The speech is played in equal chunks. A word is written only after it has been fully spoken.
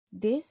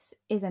This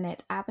is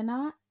Annette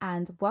Abena,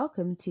 and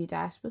welcome to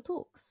Diaspora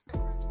Talks.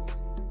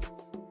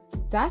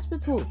 Diaspora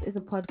Talks is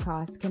a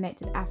podcast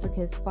connecting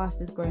Africa's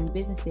fastest growing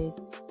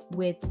businesses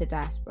with the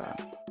diaspora.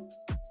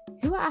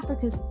 Who are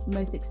Africa's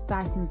most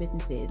exciting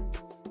businesses?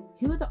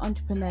 Who are the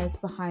entrepreneurs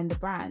behind the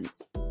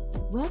brands?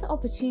 Where are the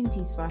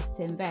opportunities for us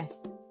to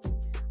invest?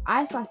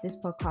 I started this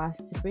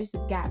podcast to bridge the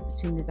gap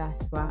between the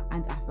diaspora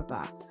and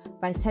Africa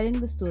by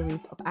telling the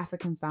stories of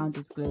African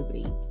founders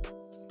globally.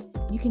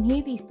 You can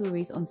hear these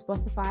stories on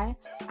Spotify,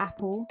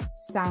 Apple,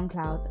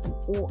 SoundCloud, and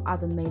all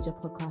other major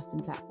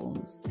podcasting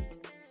platforms.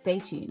 Stay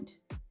tuned.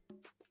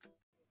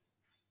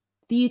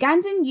 The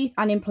Ugandan youth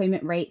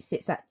unemployment rate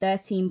sits at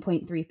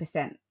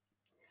 13.3%.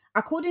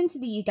 According to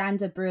the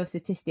Uganda Bureau of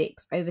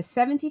Statistics, over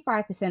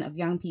 75% of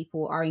young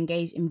people are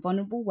engaged in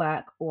vulnerable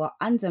work or are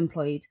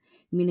underemployed,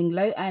 meaning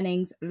low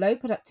earnings, low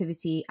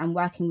productivity, and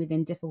working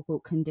within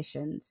difficult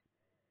conditions.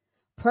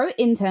 Pro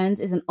Interns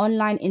is an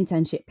online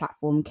internship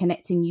platform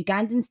connecting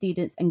Ugandan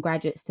students and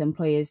graduates to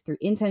employers through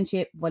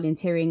internship,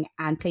 volunteering,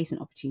 and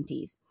placement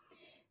opportunities.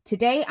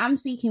 Today, I'm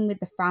speaking with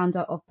the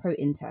founder of Pro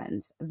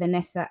Interns,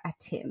 Vanessa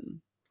Atim.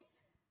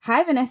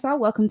 Hi, Vanessa.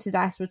 Welcome to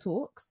Diaspora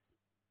Talks.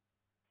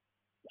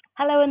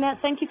 Hello,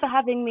 Annette. Thank you for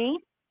having me.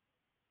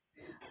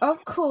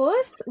 Of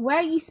course. Where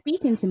are you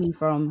speaking to me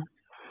from?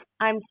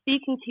 I'm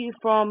speaking to you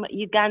from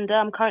Uganda.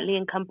 I'm currently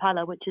in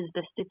Kampala, which is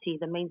the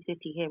main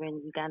city here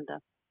in Uganda.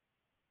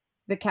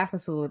 The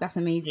capital. That's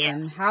amazing.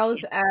 Yeah.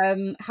 How's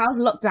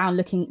lockdown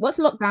looking? What's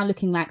lockdown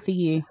looking like for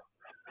you?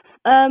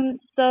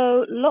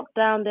 So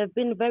lockdown, there have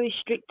been very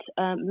strict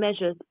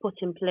measures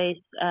put in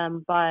place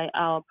by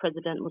our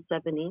President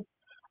Museveni.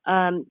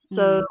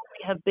 So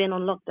we have been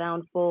on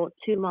lockdown for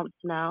 2 months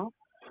now,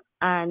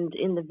 and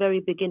in the very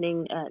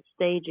beginning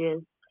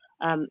stages,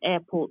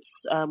 airports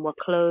were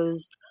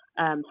closed,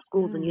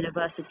 schools and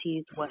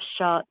universities were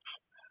shut,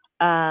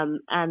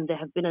 and there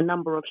have been a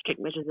number of strict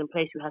measures in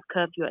place. We have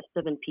curfew at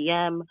 7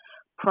 p.m.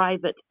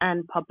 Private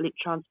and public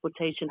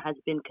transportation has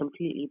been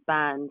completely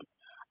banned,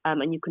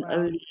 and you can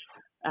only,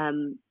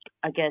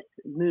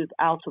 move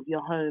out of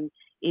your home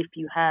if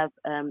you have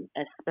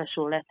a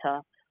special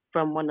letter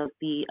from one of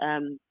the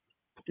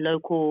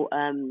local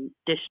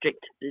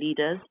district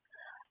leaders.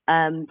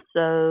 It's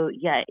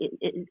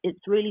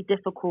really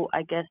difficult,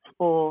 I guess,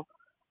 for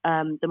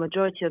the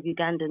majority of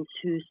Ugandans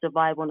who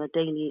survive on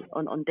daily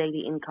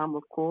income,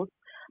 of course.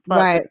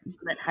 But the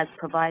government has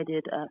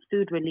provided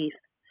food relief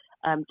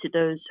to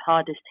those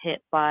hardest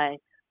hit by,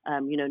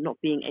 not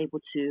being able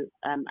to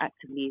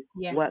actively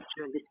work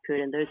during this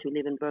period, and those who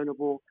live in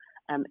vulnerable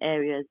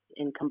areas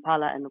in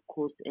Kampala and, of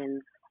course,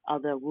 in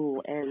other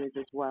rural areas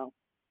as well.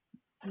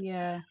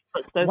 Yeah.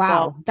 But so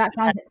far, that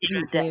sounds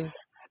expensive,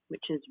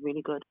 which is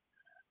really good.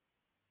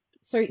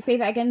 Sorry, say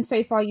that again.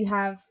 So far, we've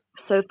had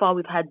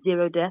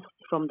 0 deaths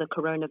from the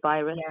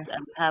coronavirus,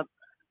 and we have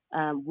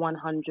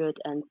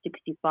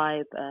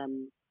 165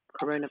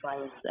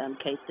 coronavirus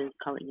cases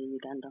currently in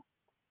Uganda.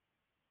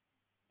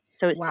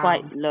 So it's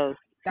quite low.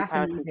 That's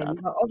amazing.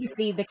 Well,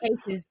 obviously, the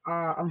cases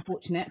are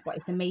unfortunate, but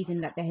it's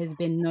amazing that there has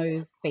been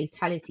no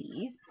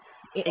fatalities.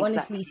 It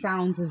honestly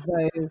sounds as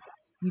though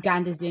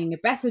Uganda's doing a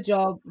better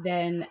job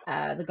than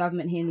the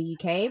government here in the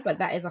UK, but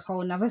that is a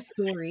whole nother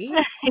story.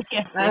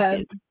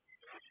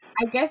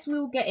 I guess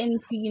we'll get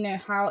into,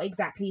 how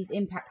exactly it's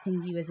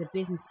impacting you as a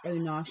business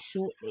owner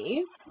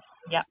shortly.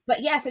 Yeah. But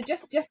so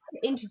just to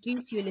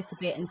introduce you a little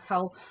bit and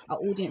tell our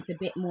audience a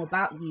bit more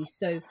about you.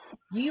 So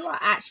you are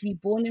actually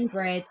born and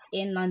bred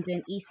in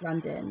London, East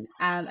London,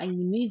 and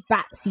you moved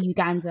back to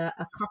Uganda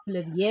a couple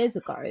of years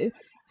ago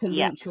to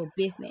launch your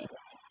business.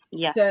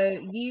 Yeah. So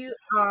you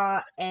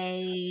are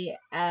a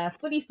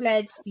fully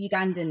fledged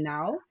Ugandan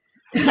now.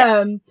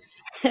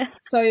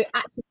 So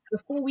actually,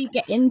 before we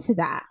get into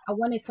that, I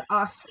wanted to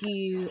ask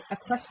you a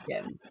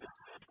question.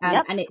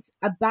 And it's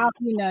about,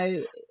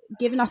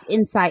 giving us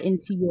insight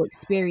into your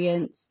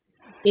experience,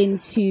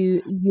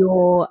 into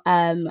your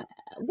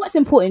what's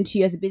important to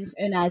you as a business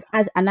owner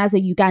as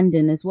a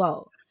Ugandan as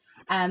well.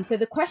 So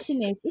the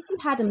question is, if you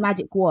had a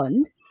magic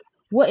wand,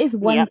 what is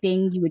one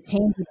thing you would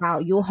change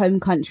about your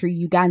home country,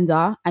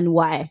 Uganda, and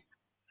why?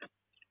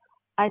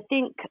 I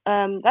think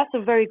that's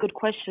a very good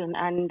question.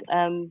 And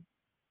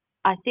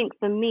I think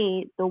for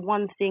me, the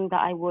one thing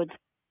that I would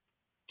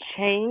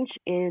change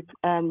is,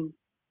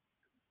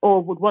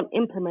 or would want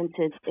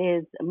implemented,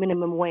 is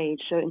minimum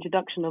wage. So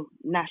introduction of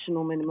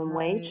national minimum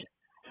wage.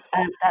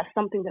 That's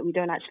something that we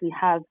don't actually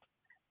have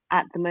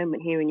at the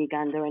moment here in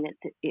Uganda, and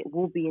it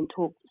will be in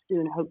talks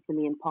soon,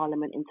 hopefully in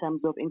Parliament, in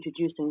terms of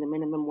introducing the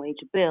minimum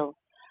wage bill.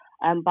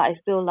 But I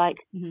feel like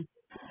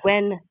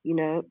when,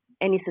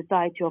 any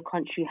society or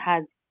country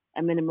has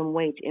a minimum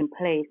wage in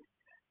place,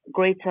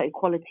 greater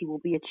equality will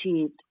be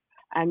achieved,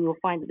 and you'll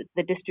find that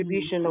the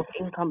distribution of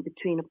income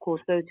between, of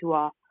course, those who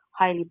are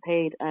highly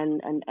paid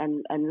and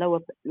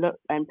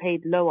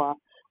paid lower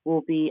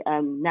will be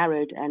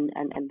narrowed, and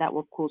that,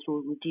 of course,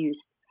 will reduce.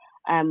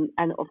 And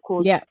of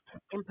course,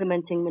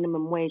 implementing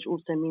minimum wage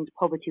also means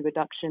poverty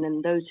reduction,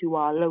 and those who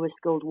are lower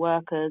skilled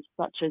workers,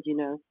 such as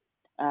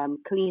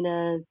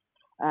cleaners,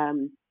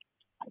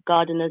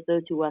 gardeners,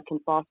 those who work in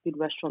fast food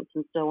restaurants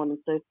and so on and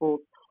so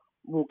forth,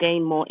 will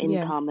gain more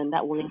Yeah. income, and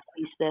that will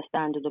increase their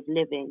standard of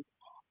living.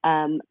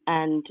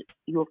 And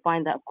you'll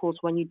find that, of course,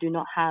 when you do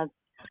not have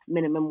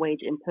minimum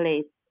wage in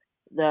place,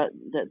 the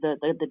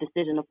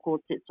decision, of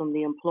course, sits on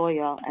the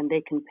employer, and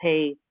they can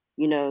pay,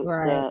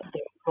 Right.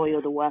 the employer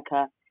or the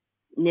worker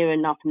near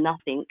enough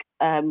nothing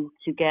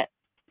to get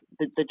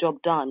the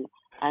job done.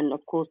 And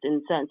of course,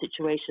 in certain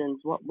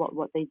situations,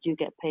 what they do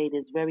get paid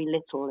is very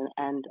little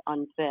and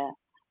unfair.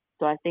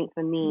 So I think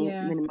for me, Yeah.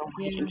 minimum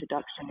wage Yeah.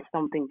 introduction is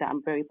something that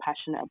I'm very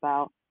passionate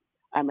about,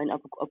 and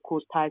of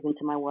course ties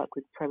into my work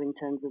with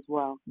Pro-Interns as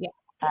well. Yeah.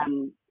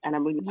 And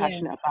I'm really Yeah.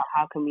 passionate about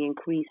how can we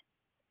increase,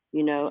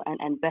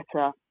 and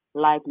better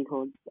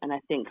livelihoods. And I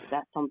think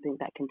that's something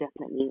that can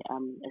definitely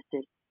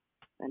assist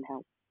and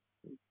help.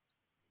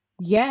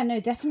 Yeah, no,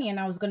 definitely. And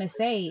I was going to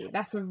say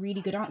that's a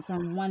really good answer,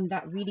 and one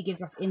that really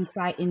gives us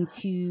insight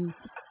into,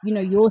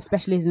 your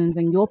specialisms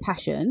and your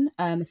passion,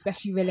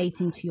 especially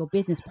relating to your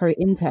business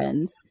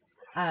Pro-Interns,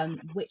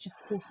 which of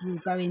course we'll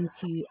go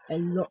into a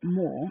lot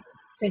more.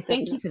 So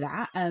thank you Definitely. for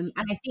that. And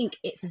I think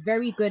it's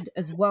very good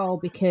as well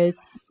because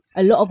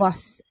a lot of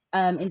us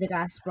in the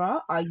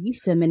diaspora are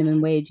used to a minimum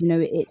wage.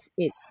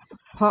 It's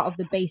part of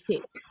the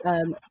basic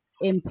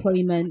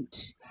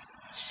employment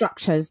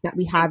structures that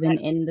we have Exactly.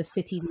 in the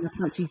cities and the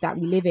countries that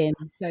we live in.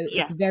 So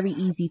it's Yeah, very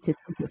easy to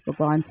take it for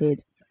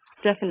granted.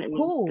 definitely.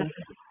 Cool.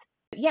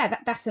 Yeah,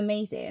 that's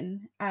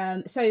amazing.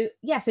 So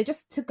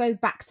just to go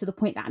back to the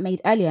point that I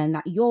made earlier, and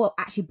that you're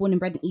actually born and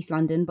bred in East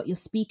London, but you're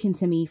speaking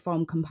to me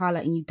from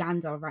Kampala in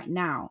Uganda right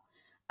now.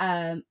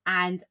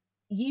 And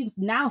you've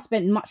now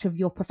spent much of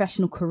your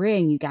professional career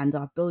in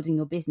Uganda building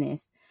your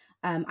business.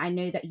 I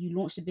know that you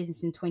launched a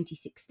business in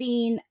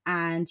 2016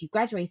 and you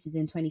graduated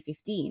in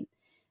 2015.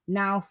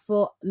 Now,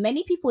 for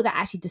many people that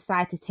actually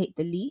decide to take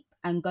the leap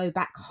and go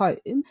back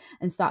home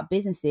and start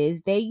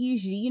businesses, they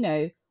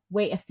usually,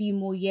 wait a few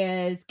more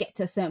years, get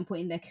to a certain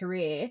point in their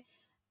career,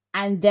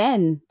 and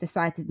then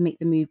decide to make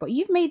the move. But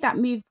you've made that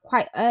move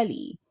quite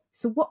early.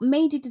 So what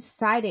made you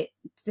decide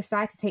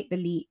to take the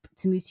leap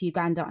to move to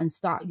Uganda and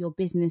start your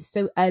business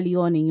so early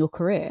on in your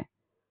career?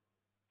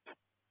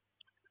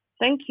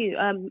 Thank you.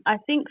 I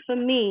think for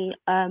me,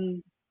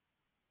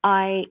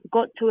 I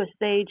got to a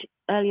stage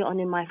early on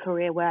in my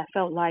career where I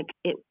felt like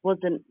I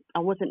wasn't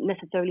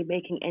necessarily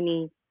making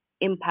any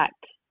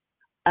impact.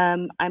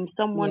 I'm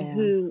someone Yeah.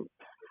 who,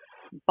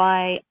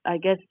 I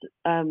guess,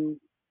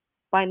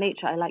 by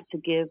nature, I like to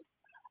give.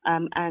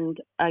 And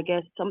I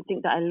guess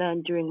something that I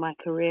learned during my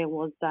career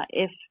was that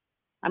if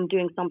I'm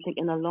doing something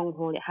in the long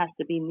haul, it has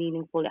to be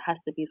meaningful, it has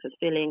to be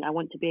fulfilling. I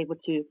want to be able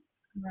to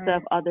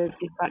serve Right. others,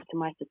 give back to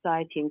my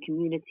society and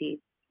community.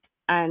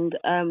 And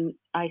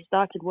I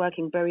started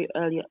working very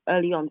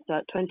early on. So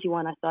at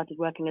 21, I started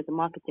working as a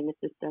marketing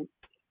assistant,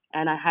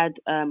 and I had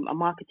a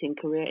marketing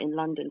career in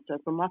London. So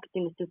from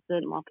marketing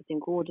assistant, marketing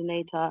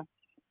coordinator,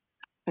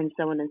 and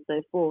so on and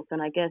so forth.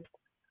 And I guess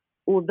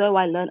although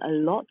I learned a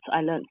lot,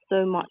 I learned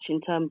so much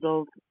in terms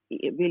of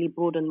it really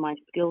broadened my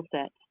skill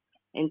set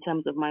in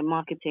terms of my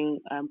marketing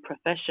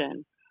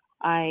profession.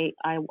 I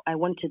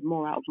wanted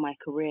more out of my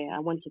career. I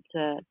wanted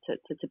to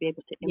be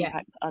able to Yeah.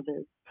 impact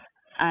others,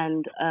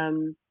 and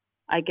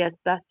I guess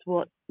that's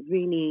what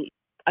really.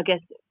 I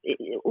guess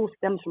it all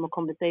stems from a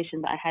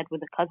conversation that I had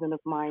with a cousin of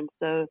mine.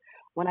 So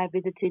when I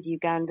visited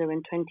Uganda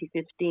in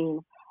 2015,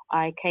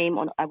 I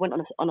went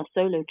on a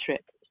solo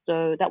trip.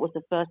 So that was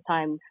the first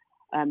time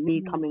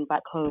me Mhm. coming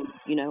back home,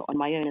 on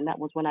my own, and that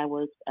was when I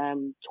was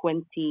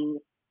 23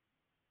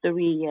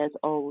 years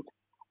old.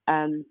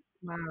 Um,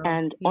 Wow.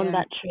 and on Yeah.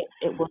 that trip,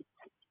 it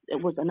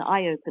was an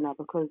eye opener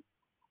because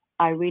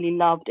I really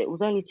loved it. It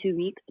was only 2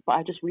 weeks, but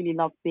I just really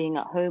loved being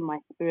at home. My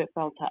spirit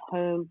felt at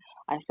home.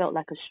 I felt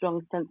like a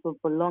strong sense of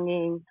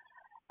belonging.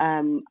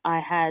 I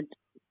had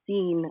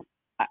seen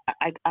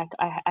I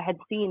had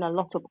seen a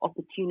lot of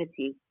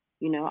opportunity.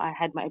 I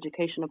had my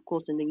education, of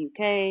course, in the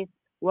UK,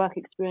 work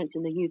experience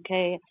in the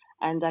UK,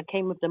 and I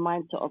came with the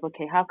mindset of,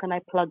 okay, how can I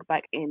plug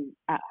back in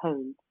at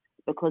home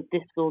because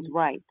this feels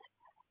right.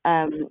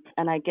 And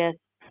I guess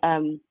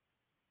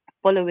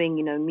following,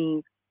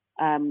 me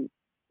um,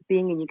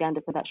 being in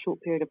Uganda for that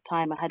short period of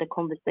time, I had a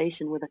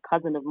conversation with a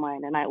cousin of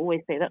mine, and I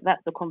always say that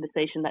that's the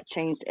conversation that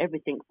changed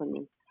everything for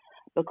me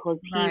because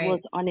he was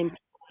Right. unemployed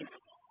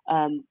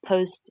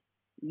post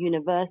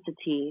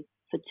university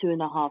for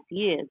 2.5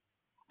 years.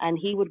 And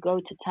he would go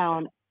to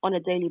town on a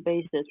daily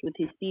basis with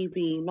his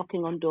CV,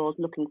 knocking on doors,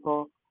 looking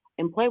for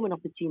employment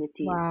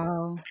opportunities.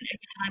 Wow.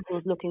 Every time he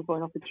was looking for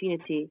an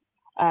opportunity,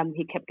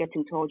 he kept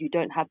getting told, you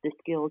don't have the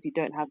skills, you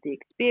don't have the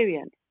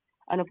experience.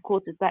 And of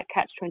course, it's that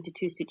catch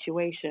 22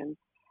 situation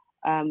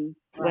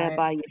Right.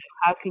 whereby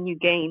how can you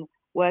gain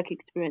work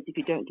experience if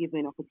you don't give me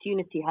an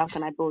opportunity? How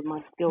can I build my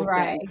skill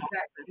set Right. and so on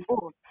and Exactly. so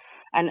forth?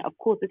 And of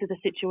course, this is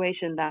a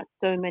situation that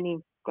so many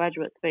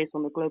graduates face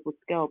on a global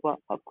scale. But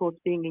of course,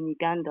 being in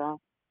Uganda,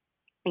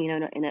 in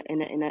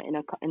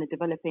a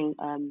developing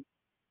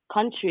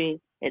country,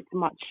 it's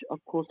much, of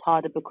course,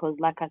 harder because,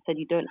 like I said,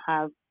 you don't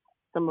have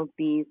some of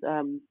these.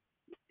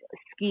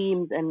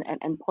 schemes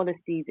and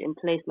policies in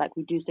place, like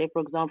we do, say,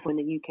 for example, in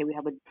the UK, we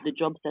have the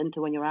job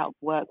centre when you're out of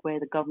work, where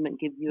the government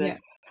gives you Yeah.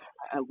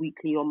 a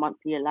weekly or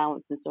monthly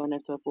allowance and so on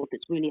and so forth.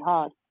 It's really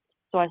hard.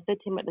 So I said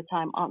to him at the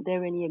time, aren't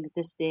there any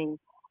existing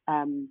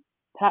um,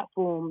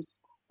 platforms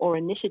or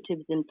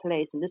initiatives in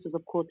place? And this was,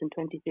 of course, in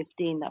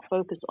 2015, that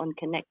focus on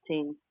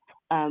connecting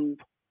um,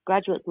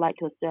 graduates like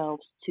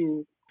yourselves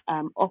to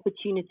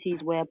opportunities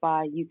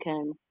whereby you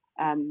can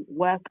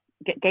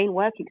gain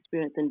work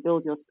experience and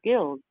build your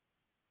skills.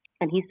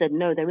 And he said,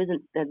 no, there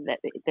isn't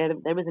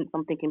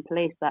something in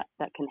place that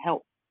can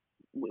help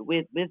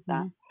with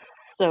that. Mhm.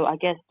 So I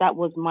guess that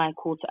was my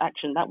call to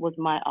action. That was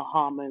my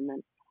aha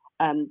moment.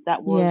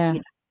 That was, Yeah.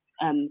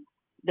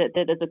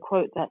 there's a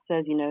quote that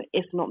says,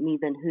 if not me,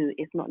 then who?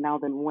 If not now,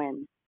 then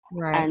when?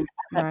 Right. And at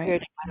that Right.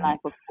 period of my life,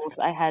 of course,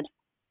 I had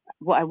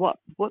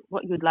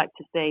what you'd like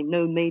to say,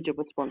 no major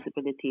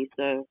responsibilities.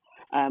 So,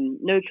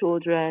 no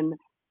children,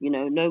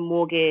 no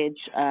mortgage,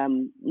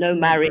 no Yeah.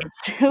 marriage,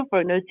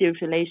 for no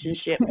serious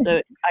relationship.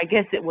 So I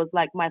guess it was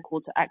like my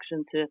call to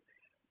action to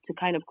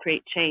kind of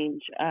create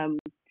change.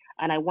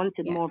 And I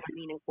wanted Yeah. more of a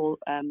meaningful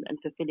and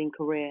fulfilling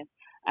career.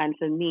 And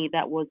for me,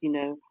 that was,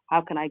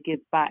 how can I give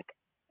back,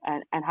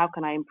 and how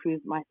can I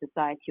improve my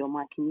society or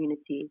my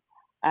community?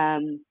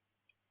 Um,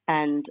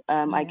 and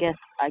Yeah.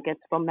 I guess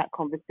from that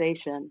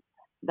conversation,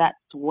 that's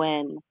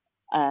when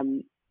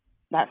um,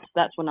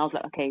 that's when I was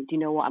like, okay, do you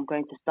know what? I'm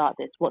going to start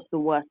this. What's the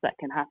worst that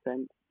can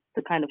happen?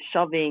 So kind of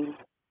shoving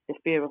the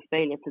fear of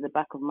failure to the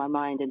back of my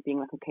mind and being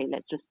like, okay,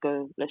 let's just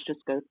go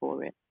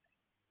for it.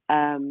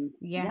 Yeah.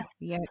 Yeah.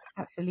 Yeah.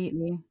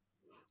 Absolutely.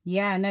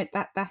 Yeah, no,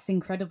 that's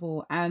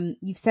incredible.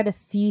 You've said a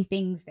few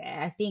things there.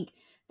 I think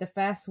the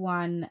first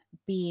one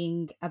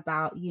being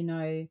about,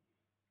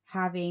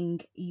 having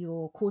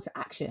your call to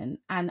action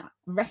and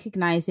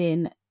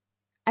recognizing,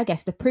 I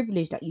guess, the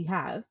privilege that you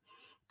have,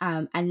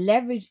 and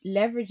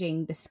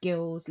leveraging the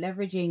skills,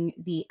 leveraging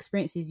the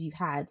experiences you've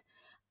had,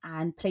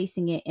 and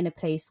placing it in a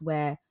place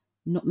where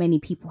not many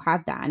people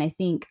have that. And I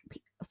think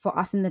for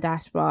us in the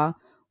diaspora,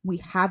 we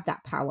have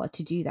that power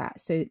to do that.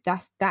 So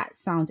that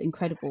sounds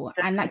incredible.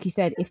 And like you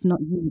said, if not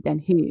you, then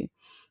who?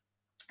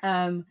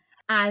 Um,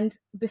 and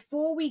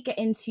before we get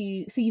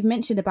into, so you've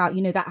mentioned about,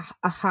 that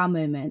aha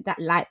moment, that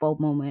light bulb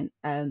moment.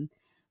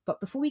 But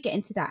before we get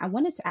into that, I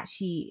wanted to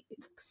actually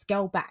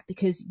scale back,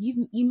 because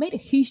you made a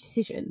huge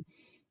decision.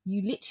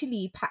 You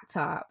literally packed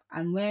up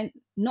and went.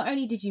 Not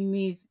only did you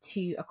move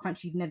to a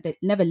country you've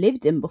never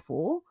lived in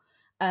before,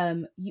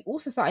 you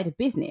also started a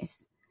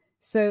business.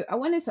 So I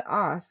wanted to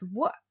ask,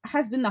 what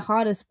has been the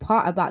hardest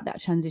part about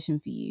that transition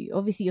for you?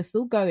 Obviously, you're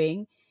still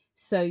going,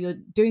 so you're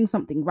doing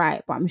something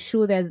right, but I'm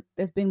sure there's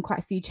been quite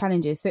a few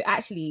challenges. So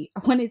actually,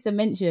 I wanted to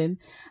mention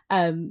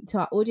to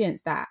our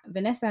audience that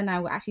Vanessa and I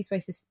were actually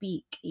supposed to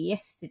speak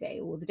yesterday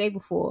or the day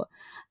before,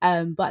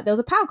 but there was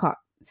a power cut,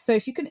 so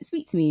she couldn't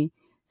speak to me.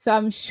 So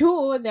I'm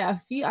sure there are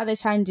a few other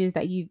challenges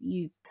that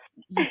you've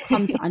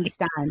come to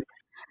understand.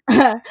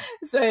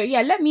 So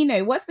yeah, let me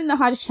know, what's been the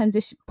hardest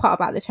transition part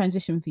about the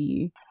transition for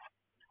you?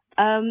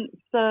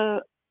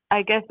 So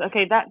I guess,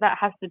 okay, that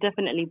has to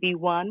definitely be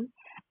one.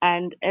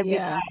 And every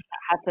Yeah. time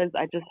that happens,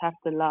 I just have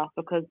to laugh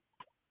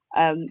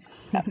um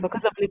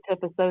because I've lived here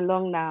for so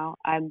long now.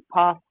 I'm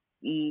past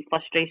the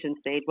frustration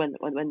stage when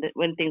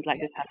things like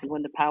Yeah. this happen,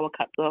 when the power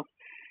cuts off.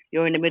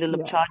 You're in the middle of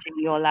Yeah. charging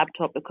your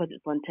laptop because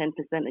it's on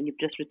 10% and you've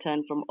just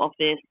returned from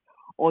office,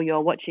 or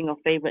you're watching your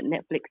favorite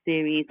Netflix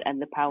series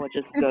and the power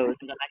just goes.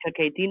 And you're like,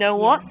 okay, do you know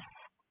Yeah. what?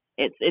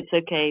 It's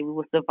okay. We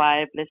will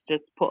survive. Let's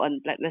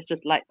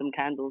just light some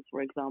candles,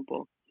 for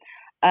example.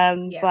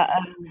 Yeah. But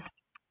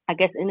I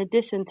guess in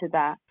addition to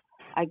that,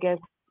 I guess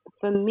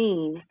for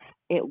me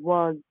it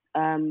was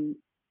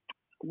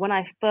when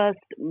I first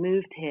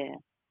moved here.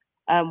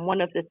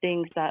 One of the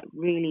things that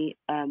really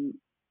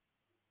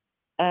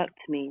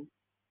irked me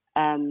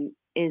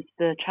is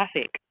the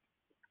traffic,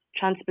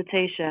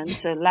 transportation.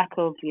 So lack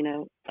of,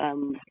 I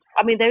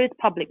mean, there is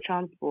public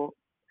transport,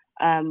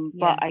 but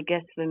Yeah. I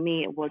guess for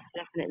me it was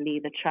definitely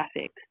the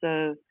traffic.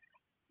 So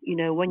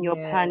when you're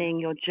Yeah. planning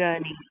your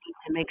journey, you need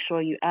to make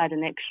sure you add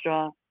an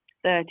extra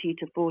 30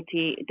 to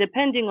 40,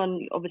 depending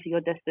on obviously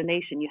your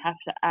destination. You have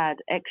to add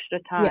extra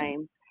Yeah.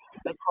 time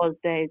because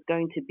there's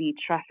going to be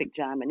traffic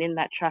jam, and in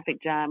that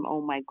traffic jam,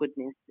 oh my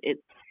goodness,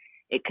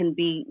 it can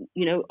be,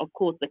 of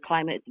course, the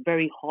climate is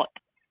very hot.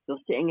 You're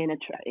sitting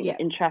Yeah.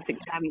 in traffic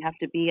jam. You have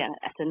to be at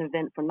an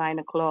event for 9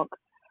 o'clock.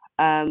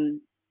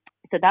 Um,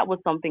 so that was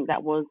something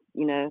that was,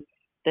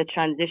 the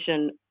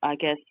transition, I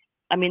guess.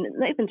 I mean,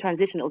 not even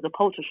transition, it was a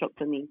culture shock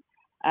for me,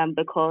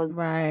 because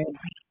Right.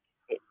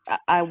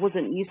 I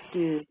wasn't used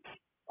to.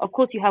 Of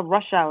course, you have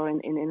rush hour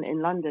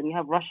in London. You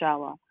have rush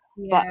hour,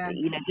 but Yeah.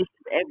 this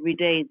is every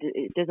day.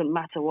 It doesn't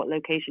matter what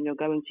location you're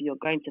going to. You're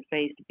going to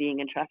face being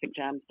in traffic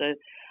jam. So,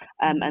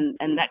 Mhm.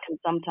 and that can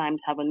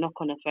sometimes have a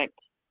knock-on effect.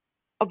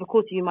 Of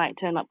course, you might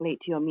turn up late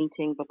to your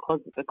meeting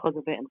because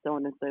of it, and so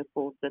on and so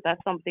forth. So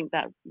that's something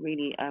that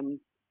really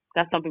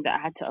that's something that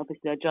I had to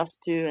obviously adjust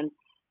to, and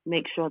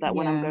make sure that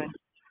when I'm Yeah. going to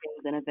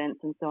things and events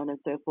and so on and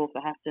so forth,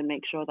 I have to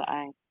make sure that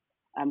I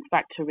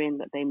factor in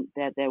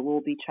that there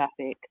will be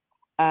traffic.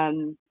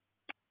 Um,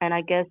 and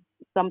I guess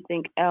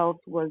something else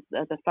was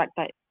the fact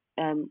that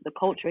the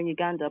culture in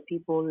Uganda,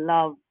 people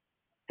love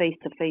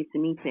face-to-face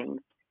meetings.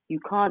 You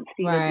can't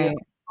seal a deal, Right. you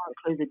can't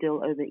close a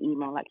deal over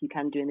email like you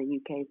can do in the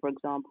UK, for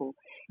example.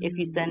 If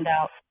you Mm. send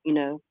out,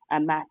 a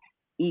mass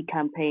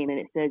e-campaign and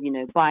it says,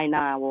 buy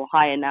now or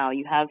hire now,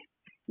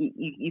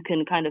 you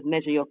can kind of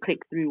measure your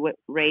click-through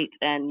rate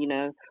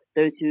and,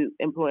 those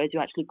employers who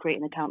actually create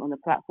an account on the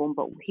platform.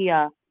 But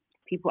here,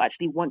 people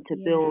actually want to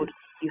Yeah. build,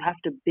 you have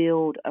to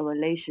build a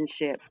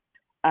relationship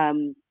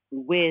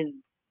with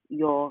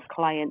your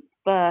client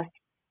first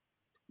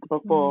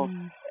before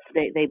Mm.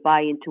 they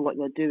buy into what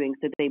you're doing.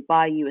 So they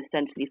buy you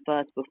essentially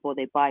first before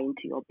they buy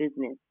into your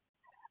business.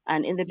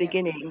 And in the Yep.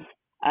 beginning,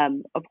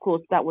 of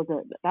course, that was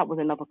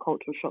another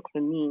cultural shock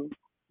for me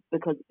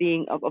because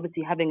being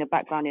obviously having a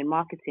background in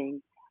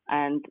marketing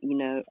and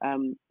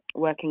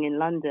working in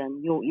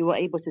London, you were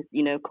able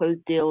to close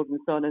deals and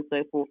so on and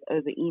so forth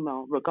over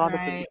email, regardless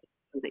of the Right.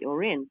 industry that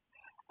you're in.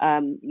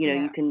 You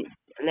Yeah. can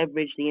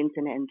leverage the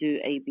internet and do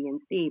A, B,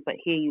 and C, but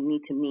here you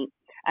need to meet,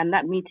 and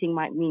that meeting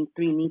might mean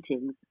 3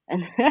 meetings,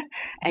 and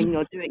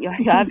you're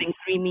having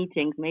 3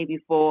 meetings maybe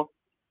for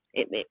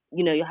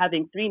you're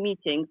having 3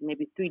 meetings,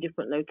 maybe 3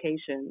 different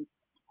locations,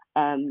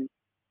 um,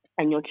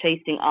 and you're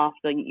chasing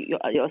after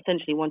you're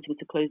essentially wanting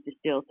to close this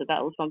deal. So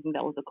that was something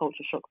that was a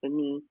culture shock for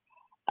me.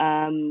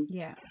 Um,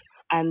 Yeah.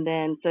 and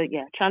then so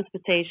yeah,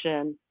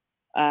 transportation,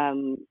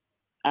 um,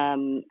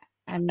 um,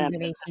 And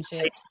relationships.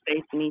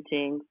 face-to-face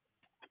meetings.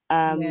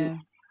 Um, Yeah.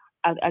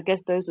 I guess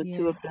Yeah. those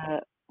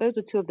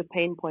are two of the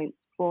pain points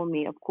for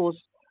me. Of course,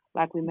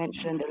 like we Mm.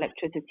 mentioned,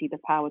 electricity, the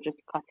power just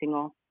cutting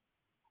off.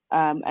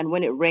 And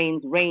when it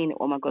rains,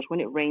 oh my gosh, when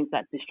it rains,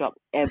 that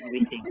disrupts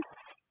everything.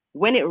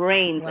 When it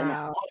rains, and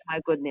Wow. oh my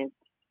goodness,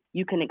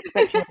 you can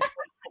expect your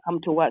employees to come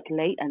to work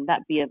late, and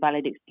that be a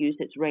valid excuse.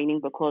 It's raining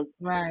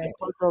Right.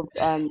 because of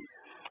oh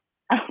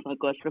my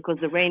gosh, because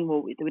the rain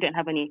will we don't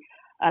have any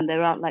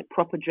there aren't like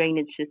proper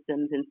drainage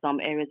systems in some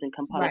areas in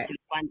Kampala Right. to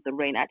find the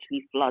rain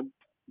actually floods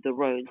the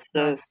roads.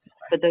 So Floods.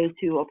 for those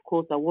who of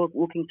course are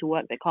walking to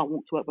work, they can't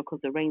walk to work because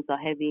the rains are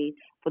heavy.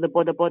 For the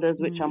boda bodas,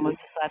 which are Mm.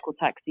 motorcycle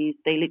taxis,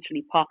 they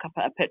literally park up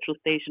at a petrol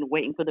station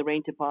waiting for the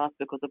rain to pass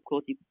because of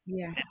course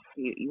Yeah.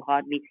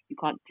 you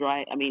can't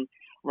drive, I mean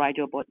ride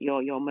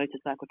your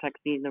motorcycle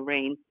taxi in the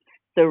rain.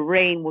 The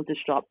rain will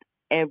disrupt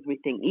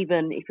everything.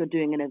 Even if you're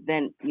doing an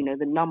event,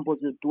 the numbers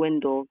will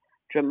dwindle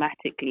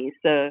dramatically.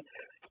 So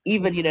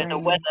even From the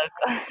rain. weather,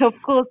 of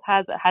course,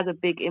 has a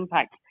big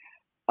impact.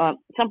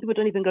 Some people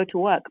don't even go to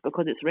work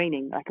because it's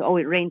raining. Like, oh,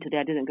 it rained today,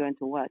 I didn't go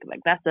into work.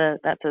 Like that's a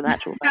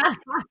natural fact.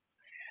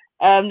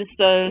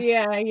 So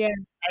Yeah. Yeah.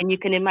 and you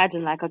can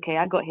imagine like, okay,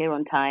 I got here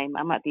on time.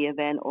 I'm at the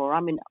event or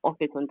I'm in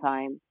office on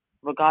time,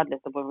 regardless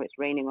of whether it's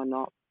raining or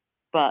not.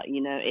 But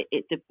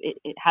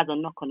it has a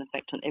knock on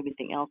effect on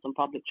everything else on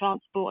public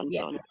transport and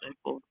Yeah. so on and so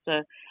forth.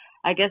 So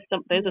I guess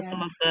those are Yeah.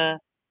 some of the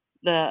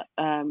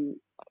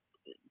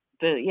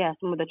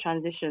some of the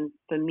transitions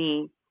for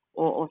me,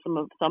 or some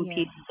Yeah.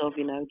 pieces of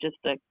just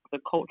the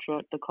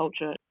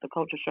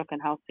culture shock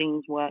and how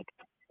things work,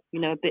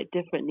 a bit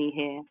differently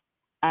here.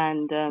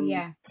 And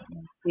Yeah.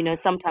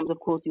 sometimes of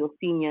course your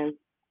seniors,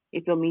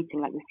 if you're meeting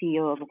like the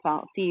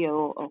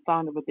CEO or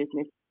founder of a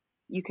business,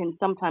 you can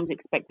sometimes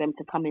expect them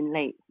to come in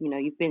late.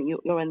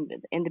 You're in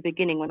the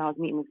beginning when I was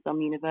meeting with some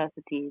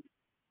universities,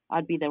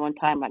 I'd be there on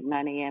time like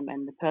 9 a.m.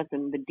 and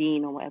the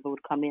dean or whatever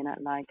would come in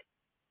at like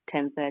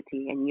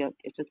 10:30, and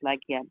it's just like,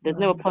 yeah, there's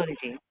no Wow.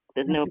 apology.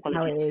 There's That's no just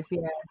how apology. it is.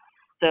 Yeah.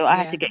 So I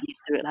had to Yeah. get used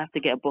to it. I have to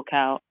get a book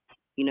out,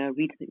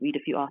 read a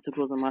few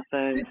articles on my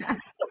phone,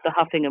 stop the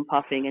huffing and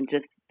puffing, and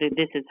just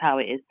this is how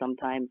it is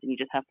sometimes, and you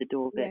just have to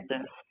deal with it. Yeah.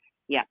 So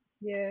yeah,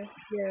 Yeah.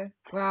 Yeah.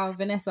 Wow,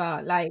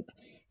 Vanessa, like,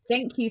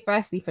 thank you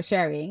firstly for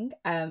sharing.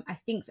 I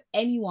think for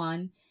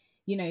anyone,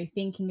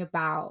 thinking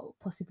about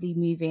possibly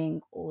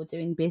moving or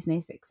doing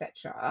business,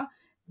 etc.,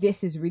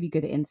 this is really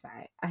good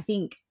insight. I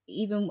think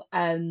even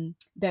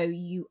though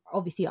you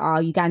obviously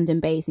are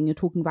Ugandan based and you're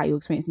talking about your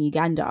experience in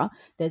Uganda,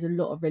 there's a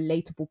lot of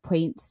relatable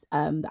points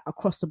that are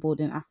across the board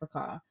in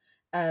Africa.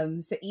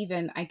 So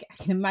even I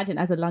can imagine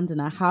as a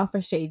Londoner how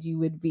frustrated you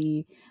would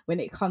be when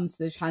it comes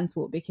to the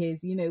transport, because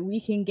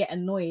we can get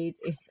annoyed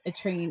if a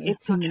train is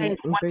if two your train's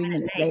minutes or one 3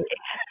 minutes minute late.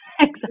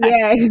 late,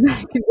 Yeah, exactly.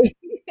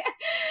 exactly.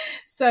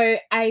 So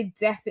I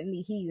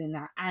definitely hear you in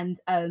that. And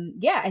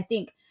yeah, I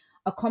think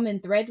a common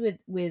thread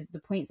with the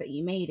points that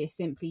you made is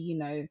simply,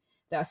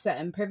 there are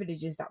certain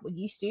privileges that we're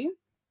used to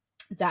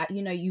that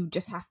you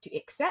just have to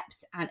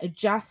accept and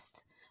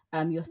adjust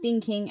your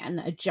thinking and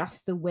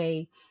adjust the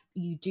way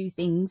you do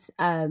things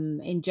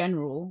in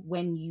general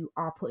when you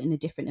are put in a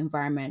different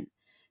environment.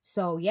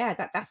 So yeah,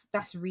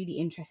 that's really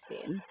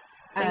interesting.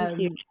 Thank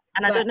you. um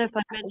And I but don't know if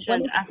I one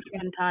mentioned of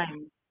African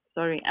time.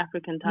 Sorry,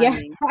 African yeah.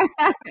 timing.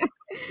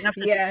 You have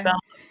to Yeah. spell,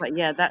 but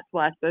yeah, that's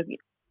what I spoke.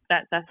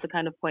 That's the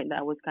kind of point that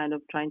I was kind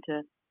of trying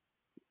to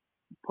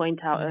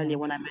point out Yeah. earlier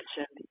when I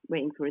mentioned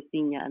waiting for a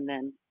senior and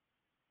then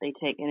they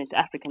take, and it's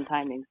African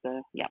timing.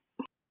 So yeah.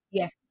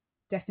 Yeah.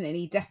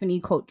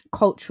 definitely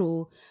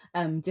cultural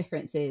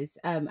differences.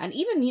 And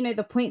even,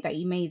 the point that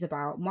you made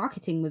about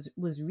marketing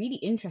was really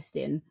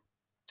interesting,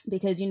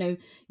 because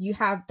you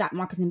have that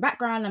marketing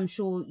background. I'm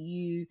sure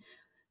you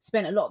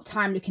spent a lot of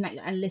time looking at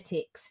your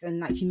analytics, and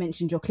like you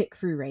mentioned, your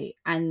click-through rate,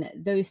 and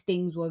those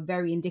things were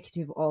very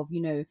indicative of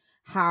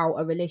how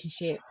a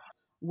relationship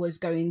was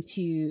going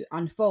to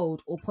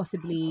unfold, or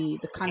possibly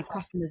the kind of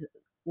customers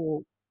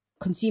or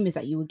consumers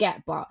that you would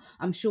get. But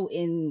I'm sure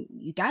in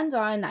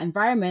Uganda, in that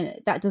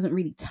environment, that doesn't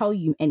really tell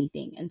you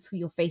anything until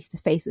you're face to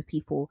face with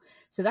people.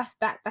 So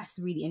that's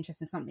really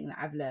interesting, something that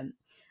I've learned.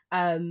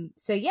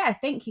 So yeah,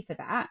 thank you for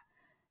that.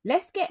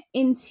 Let's get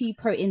into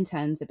pro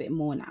interns a bit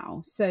more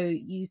now. So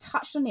you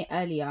touched on it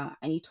earlier,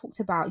 and you talked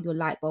about your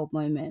light bulb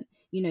moment,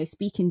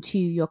 speaking to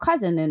your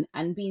cousin,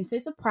 and being so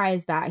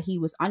surprised that he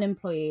was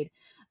unemployed,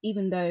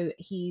 even though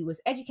he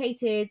was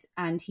educated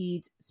and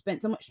he'd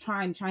spent so much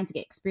time trying to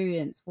get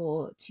experience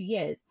for 2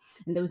 years,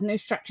 and there was no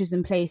structures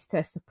in place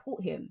to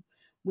support him,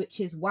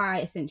 which is why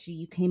essentially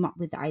you came up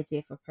with the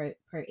idea for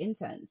pro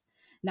interns.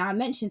 Now, I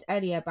mentioned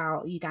earlier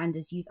about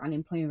Uganda's youth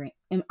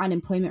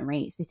unemployment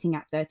rate sitting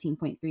at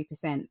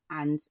 13.3%,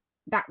 and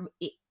that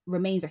it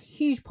remains a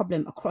huge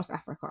problem across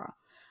Africa.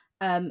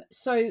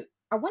 So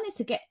I wanted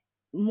to get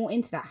more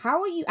into that.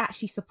 How are you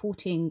actually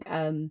supporting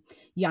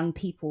young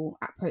people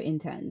at Pro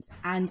Interns,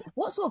 and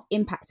what sort of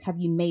impact have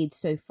you made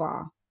so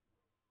far?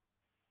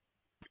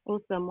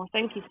 Awesome. Well,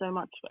 thank you so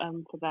much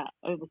for that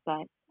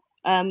oversight.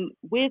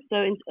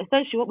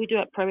 Essentially what we do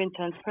at Pro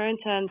Interns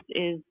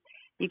is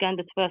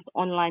Uganda's first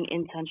online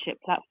internship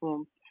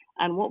platform.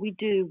 And what we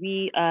do,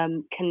 we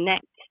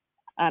connect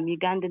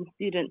Ugandan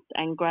students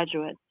and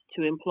graduates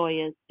to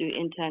employers through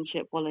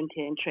internship,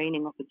 volunteer, and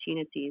training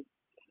opportunities.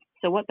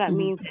 So what that Mhm.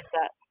 means is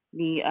that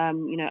the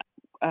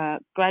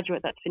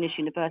graduate that's finished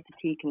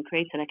university can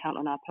create an account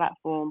on our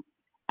platform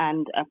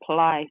and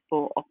apply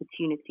for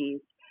opportunities.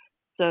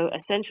 So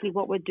essentially,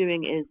 what we're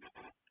doing is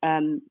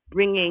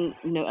bringing,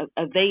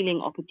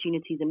 availing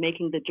opportunities and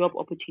making the job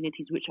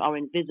opportunities which are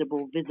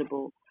invisible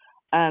visible.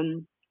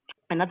 Um,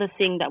 Another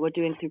thing that we're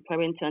doing through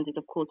Pro Interns is,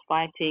 of course,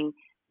 fighting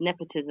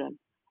nepotism,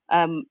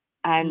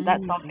 and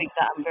that's Mm. something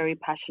that I'm very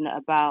passionate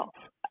about.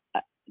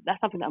 Uh, That's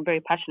something that I'm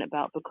very passionate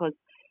about because,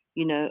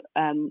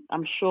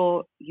 I'm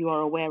sure you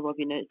are aware of,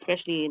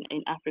 especially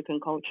in African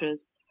cultures,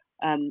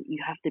 you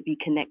have to be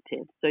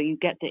connected. So you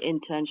get the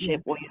Yeah,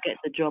 internship or you get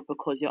the job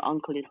because your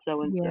uncle is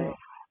so and yeah, so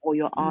or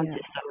your aunt yeah,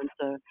 is so and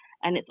so,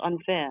 and it's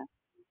unfair.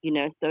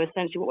 So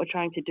essentially, what we're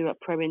trying to do at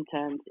Pro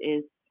Interns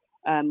is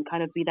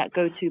kind of be that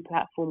go-to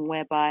platform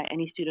whereby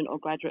any student or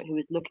graduate who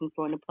is looking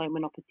for an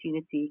employment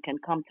opportunity can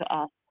come to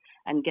us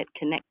and get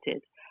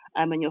connected.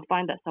 And you'll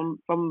find that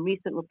from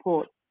recent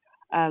reports,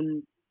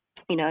 um,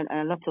 and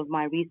a lot of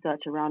my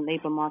research around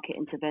labor market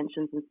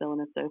interventions and so on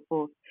and so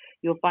forth,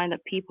 you'll find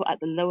that people at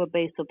the lower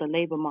base of the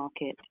labor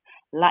market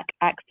lack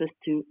access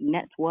to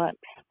networks,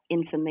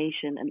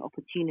 information, and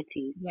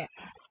opportunities. yeah,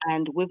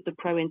 And with the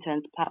Pro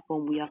Interns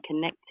platform, we are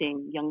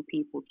connecting young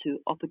people to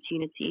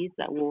opportunities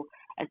that will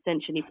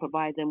essentially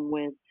provide them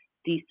with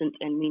decent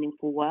and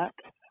meaningful work.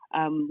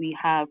 We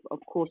have, of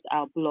course,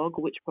 our blog,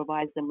 which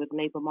provides them with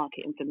labor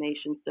market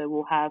information. So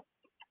we'll have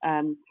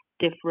um,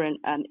 different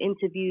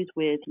interviews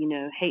with,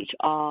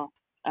 HR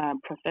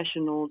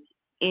professionals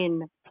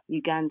in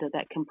Uganda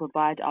that can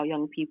provide our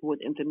young people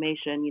with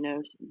information,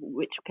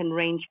 which can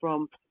range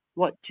from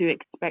what to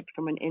expect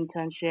from an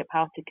internship,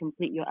 how to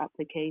complete your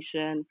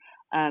application,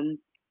 um,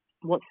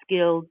 what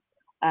skills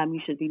you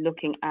should be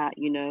looking at,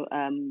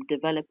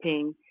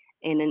 developing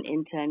in an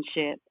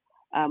internship.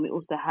 We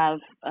also have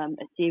a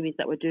series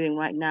that we're doing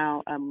right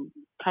now,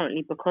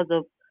 currently because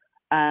of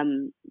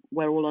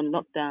we're all on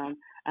lockdown,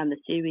 and the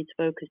series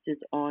focuses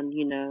on,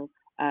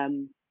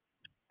 um,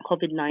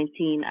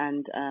 COVID-19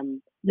 and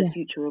the yeah,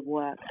 future of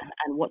work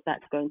and what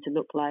that's going to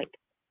look like,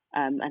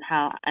 and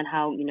how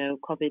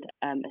COVID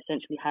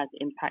essentially has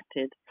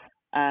impacted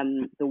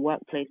the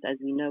workplace as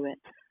we know it.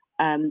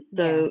 yeah.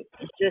 So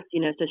it's just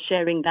so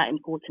sharing that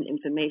important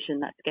information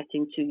that's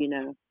getting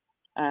to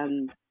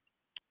um,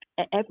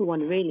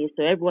 everyone really.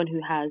 So everyone who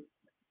has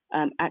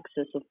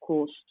access, of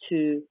course,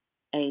 to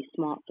a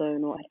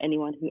smartphone or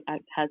anyone who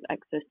has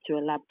access to a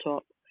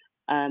laptop.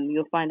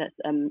 You'll find that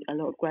a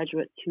lot of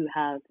graduates who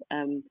have,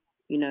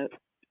 you know,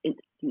 in,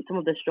 some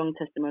of the strong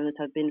testimonials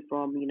have been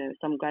from,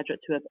 some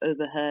graduates who have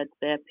overheard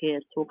their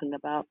peers talking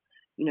about,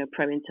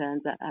 pro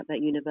interns at that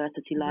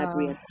university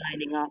library and Wow,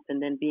 signing up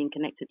and then being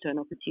connected to an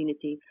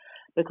opportunity,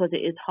 because it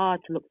is hard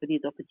to look for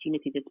these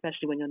opportunities,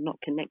 especially when you're not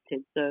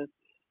connected. So,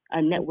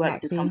 networks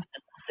is something exactly.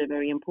 that's also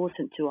very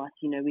important to us.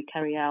 We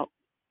carry out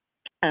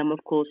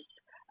of course,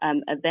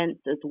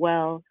 events as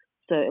well.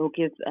 So it will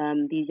give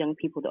these young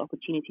people the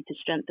opportunity to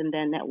strengthen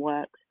their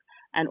networks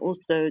and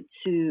also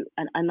to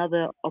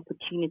another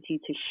opportunity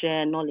to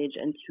share knowledge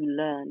and to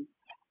learn.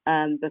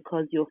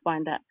 Because you'll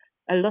find that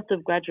a lot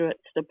of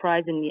graduates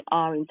surprisingly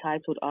are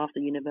entitled after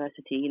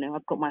university.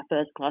 I've got my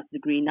first class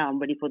degree now. I'm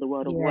ready for the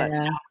world of work.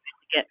 Yeah, Now I'm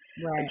going to get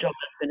a right. job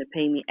that's going to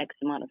pay me X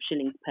amount of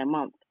shillings per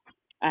month.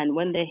 And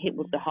when they're hit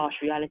with the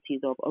harsh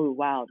realities of, oh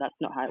wow, that's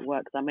not how it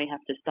works. I may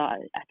have to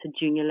start at a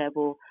junior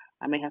level.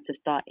 I may have to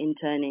start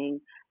interning.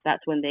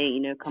 That's when they,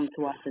 come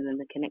to us, and then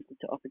they're connected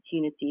to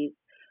opportunities.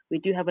 We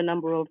do have a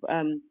number of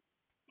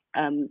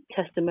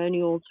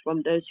testimonials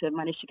from those who have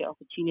managed to get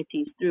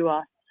opportunities through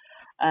us.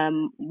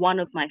 One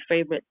of my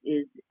favorites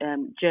is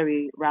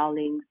Jerry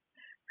Rowlings,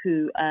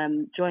 who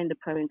joined the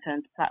Pro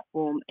Interns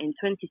platform in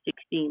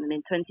 2016, and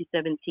in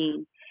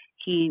 2017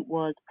 he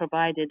was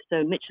provided.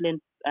 So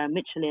Michelin,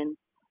 Paris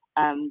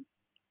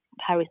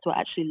were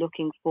actually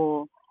looking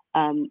for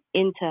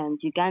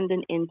interns,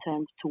 Ugandan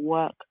interns, to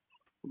work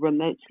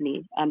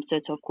remotely. So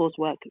to of course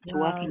work in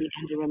Uganda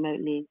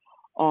remotely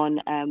on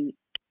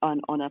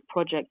a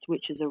project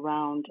which is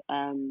around.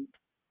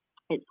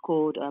 It's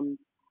called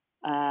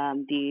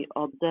the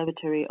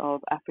Observatory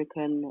of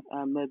African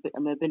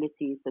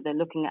Mobility. So they're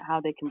looking at how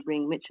they can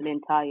bring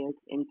Michelin tires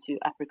into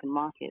African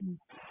markets.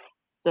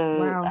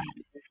 So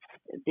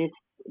this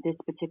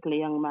particular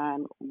young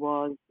man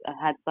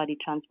had studied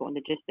transport and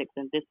logistics,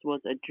 and this was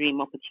a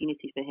dream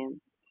opportunity for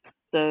him.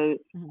 So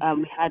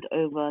we had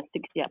over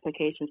 60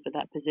 applications for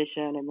that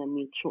position, and then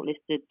we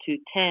shortlisted to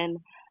 10,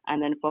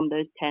 and then from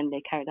those 10,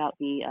 they carried out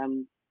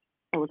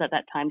it was at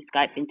that time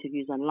Skype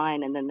interviews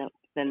online, and then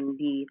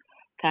the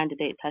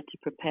candidates had to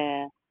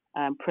prepare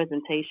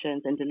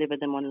presentations and deliver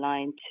them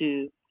online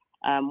to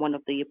one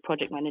of the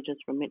project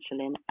managers from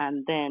Michelin,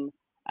 and then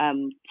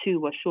 2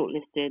 were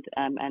shortlisted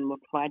and were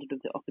provided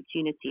with the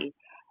opportunity.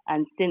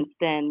 And since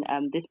then,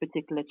 this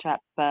particular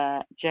chap,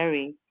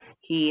 Jerry,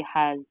 he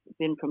has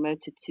been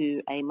promoted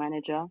to a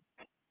manager.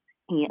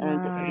 He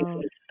earns a very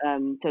good,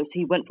 so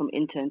he went from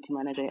intern to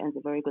manager. He earns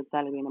a very good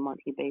salary on a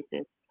monthly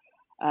basis.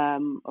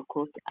 Of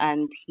course,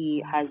 and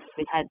he had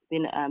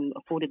been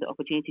afforded the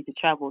opportunity to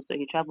travel. So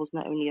he travels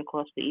not only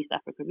across the East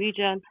Africa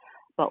region,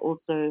 but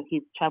also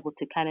he's traveled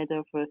to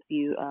Canada for a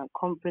few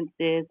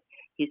conferences.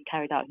 He's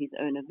carried out his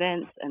own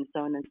events and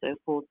so on and so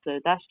forth. So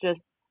that's just,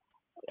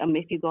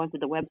 if you go onto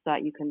the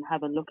website, you can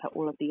have a look at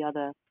all of the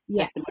other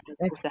testimonials.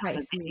 There's quite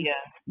a few.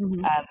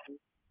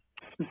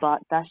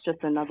 But that's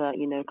just another,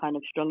 kind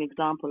of strong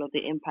example of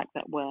the impact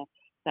that we're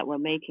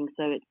making.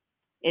 So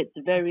it's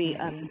very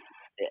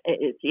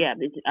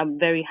I'm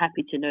very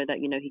happy to know that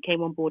he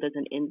came on board as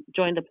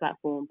joined the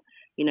platform,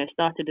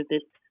 started with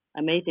this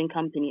amazing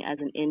company as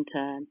an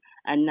intern,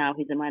 and now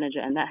he's a manager,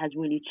 and that has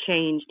really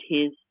changed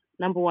his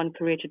number one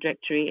career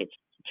trajectory. It's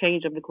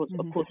changed of course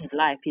his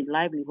life, his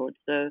livelihood.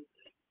 So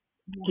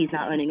he's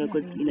now earning a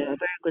very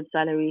good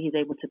salary. He's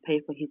able to pay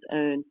for his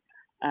own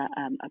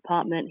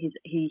apartment.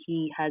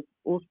 He has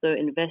also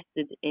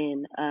invested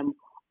in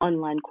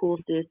online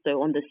courses.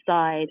 So on the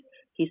side,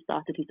 he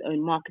started his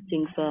own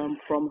marketing firm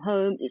from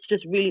home. It's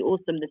just really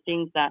awesome, the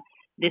things that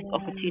this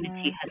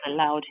opportunity has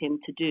allowed him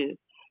to do.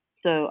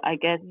 So I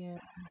guess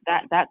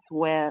that's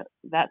where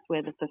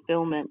the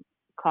fulfillment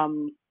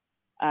comes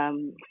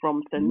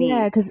from for me.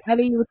 Yeah, because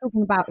earlier you were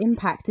talking about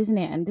impact, isn't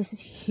it? And this is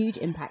huge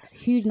impacts,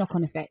 huge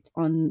knock-on effect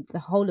on the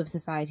whole of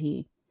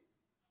society.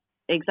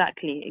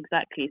 Exactly.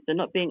 So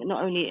not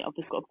only of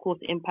course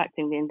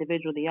impacting the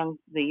individual, the young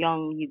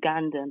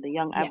Ugandan, the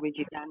young average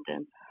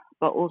Ugandan,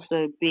 but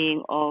also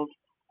being of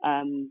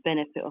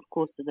benefit, of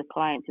course, to the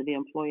client, to the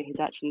employer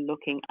who's actually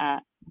looking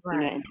at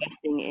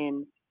investing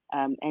in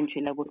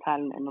entry level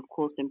talent, and of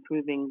course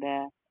improving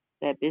their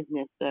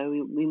business. So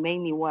we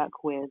mainly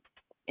work with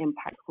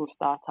impactful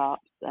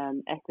startups,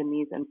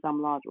 SMEs, and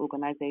some large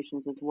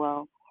organizations as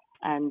well.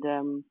 And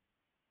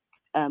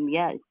I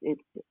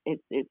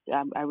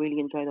really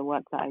enjoy the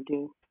work that I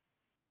do.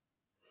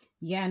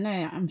 Yeah, no,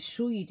 I'm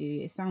sure you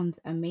do. It sounds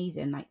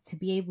amazing. Like, to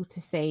be able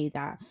to say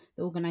that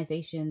the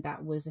organization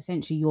that was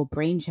essentially your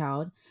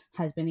brainchild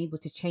has been able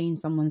to change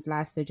someone's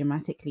life so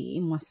dramatically,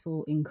 it must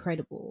feel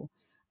incredible.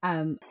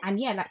 And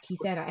yeah, like you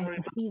said, I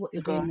see what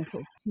you're doing is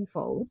sort of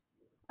twofold.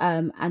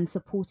 And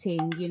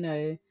supporting,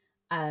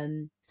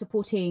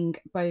 supporting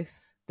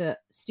both the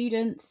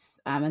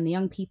students and the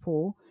young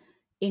people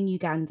in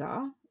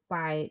Uganda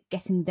by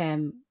getting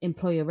them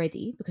employer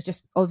ready, because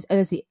just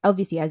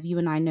obviously, as you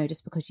and I know,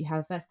 just because you have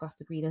a first class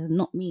degree does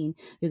not mean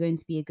you're going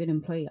to be a good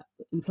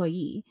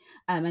employee.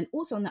 And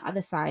also on the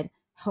other side,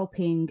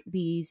 helping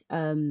these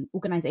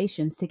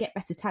organizations to get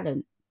better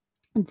talent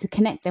and to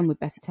connect them with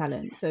better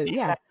talent. So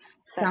yeah,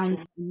 sounds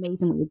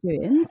amazing what you're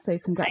doing. So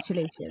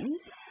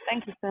congratulations.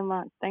 Thank you so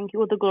much. Thank you.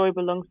 All the glory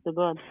belongs to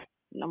God,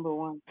 number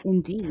one.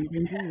 Indeed.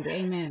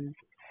 Amen.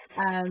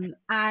 And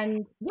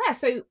yeah,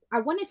 so I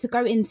wanted to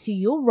go into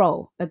your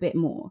role a bit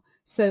more.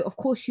 So of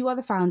course you are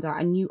the founder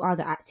and you are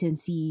the acting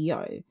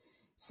CEO.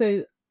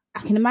 So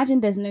I can imagine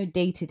there's no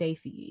day-to-day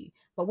for you,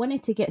 but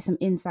wanted to get some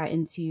insight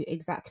into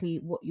exactly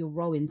what your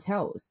role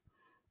entails.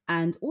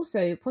 And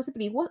also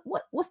possibly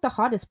what's the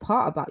hardest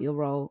part about your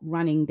role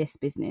running this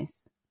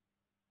business?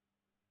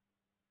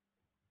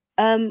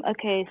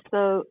 Okay,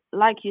 so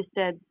like you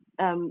said,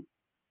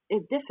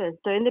 it differs.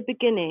 So in the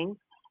beginning,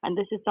 and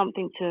this is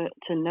something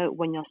to note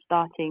when you're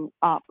starting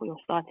up or you're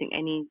starting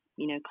any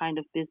kind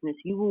of business,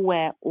 you will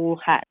wear all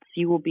hats.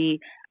 You will be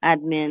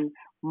admin,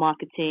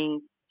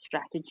 marketing,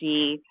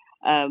 strategy,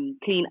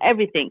 clean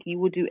everything. You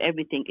will do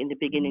everything in the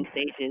beginning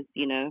stages.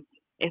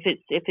 If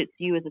it's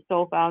you as a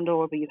sole founder,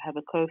 or if you have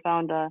a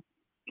co-founder,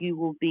 you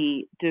will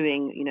be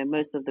doing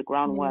most of the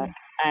groundwork,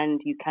 Yeah.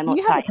 and you Do cannot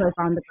you have tie. a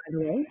co-founder, by the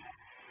way?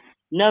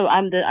 No,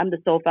 I'm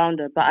the sole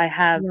founder, but I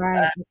have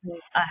Right. Okay.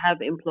 I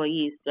have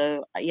employees.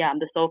 So yeah, I'm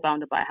the sole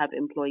founder, but I have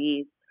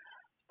employees.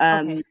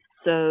 Um, Okay.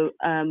 so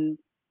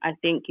I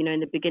think in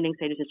the beginning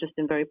stages, it's just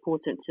been very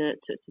important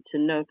to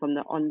know from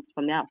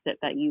the outset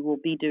that you will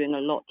be doing a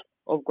lot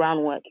of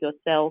groundwork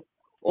yourself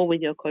or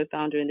with your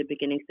co-founder in the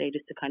beginning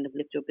stages to kind of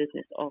lift your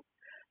business off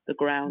the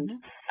ground.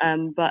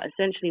 Hmm. But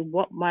essentially,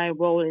 what my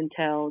role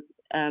entails,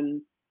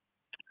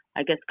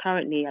 I guess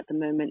currently at the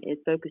moment, is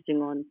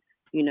focusing on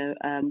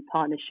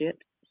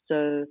partnerships.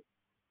 So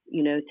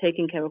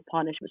taking care of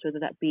partnerships, whether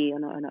that be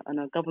on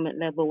a government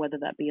level, whether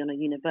that be on a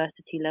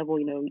university level,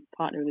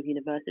 partnering with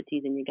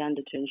universities in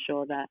Uganda to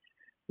ensure that,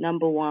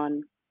 number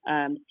one,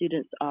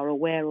 students are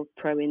aware of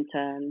pro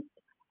interns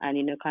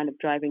and, kind of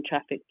driving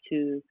traffic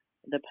to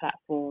the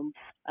platform,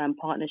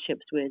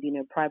 partnerships with,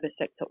 private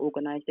sector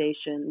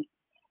organizations,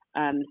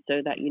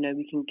 so that,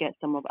 we can get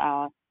some of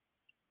our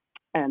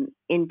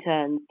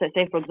interns. So,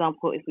 say, for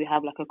example, if we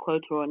have like a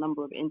quota or a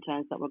number of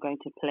interns that we're going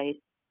to place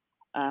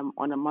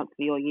on a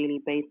monthly or yearly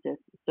basis.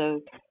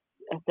 So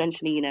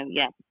essentially,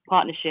 yeah,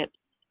 partnerships,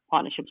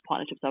 partnerships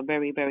are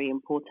very, very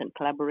important. Yeah.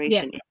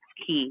 Collaboration is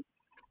key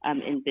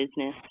in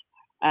business.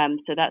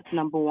 So that's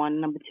number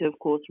one. Number two, of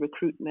course,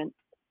 recruitment.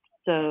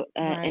 So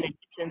in Right.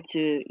 addition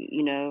to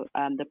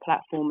the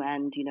platform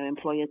and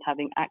employers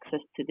having access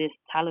to this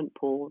talent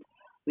pool,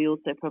 we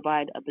also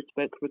provide a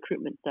bespoke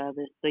recruitment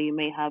service. So you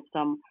may have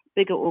some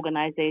bigger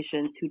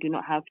organizations who do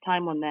not have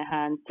time on their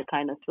hands to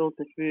kind of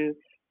filter through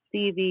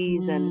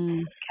CVs and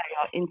Mm. carry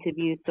out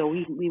interviews. So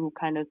we will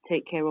kind of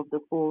take care of the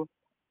full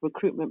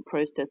recruitment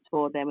process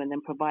for them and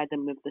then provide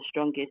them with the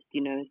strongest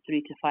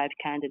 3 to 5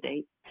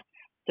 candidates.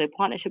 So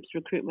partnerships,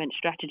 recruitment,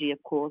 strategy,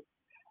 of course.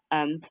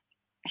 Um,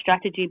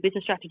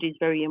 business strategy is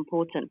very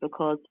important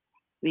because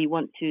we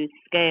want to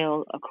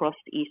scale across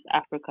East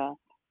Africa.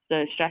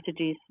 So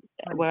strategies,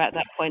 Right. we're at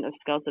that point of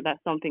scale. So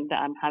that's something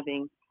that I'm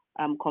having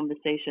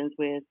conversations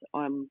with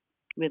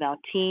our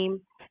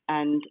team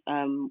and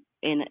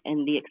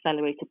in the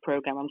accelerator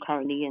program I'm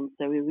currently in.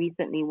 So we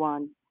recently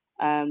won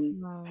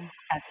Wow.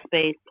 a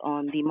space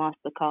on the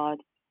Mastercard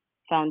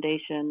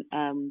Foundation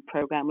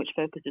program, which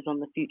focuses on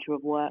the future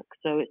of work.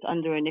 So it's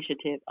under an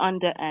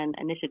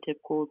initiative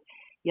called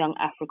Young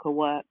Africa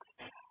Works,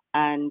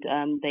 and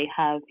they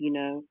have,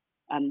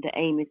 the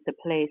aim is to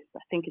place, I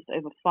think it's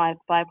over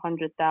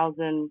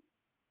 500,000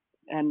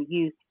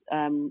 youth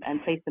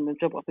and place them with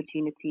job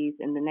opportunities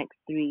in the next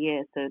 3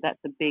 years. So that's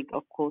a big,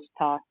 of course,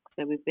 task.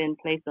 So we've been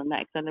placed on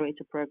that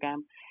accelerator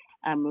program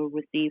and we'll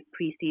receive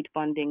pre-seed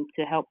funding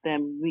to help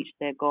them reach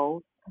their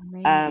goals. Um,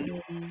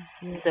 Amazing.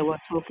 Yeah. so we're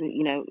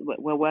talking,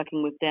 we're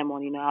working with them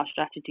on, our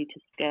strategy to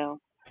scale.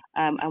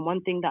 And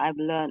one thing that I've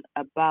learned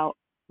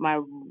my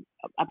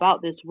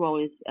about this role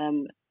is,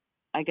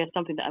 I guess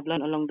something that I've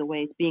learned along the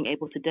way is being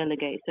able to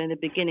delegate. So in the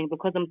beginning,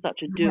 because I'm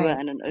such a doer Right.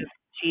 and an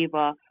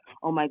overachiever,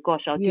 oh my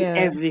gosh, I'll do Yeah.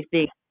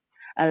 everything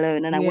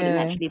alone, and I wouldn't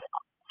Yeah. actually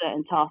put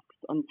certain tasks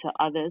onto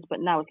others.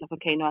 But now it's like,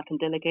 okay, no, I can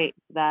delegate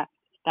that.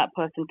 That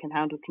person can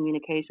handle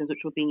communications,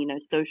 which will be,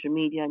 social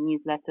media,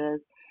 newsletters.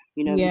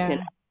 We can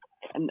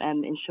Yeah.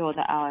 ensure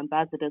that our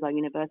ambassadors, our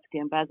university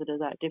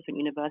ambassadors at different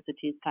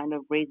universities, kind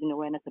of raising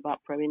awareness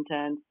about pro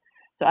interns.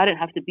 So I don't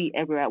have to be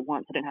everywhere at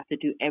once. I don't have to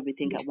do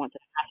everything Yeah. at once. I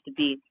have to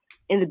be.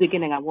 In the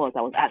beginning, I was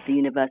at the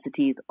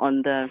universities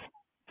on the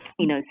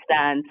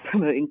stands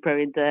promoting pro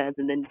interns,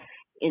 and then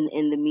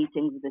in the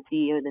meetings with the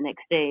CEO the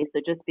next day.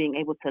 So just being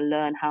able to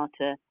learn how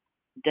to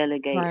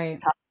delegate Right.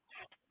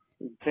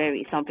 is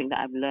very something that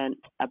I've learned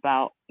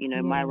about my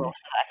Yeah. role,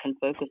 so I can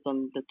focus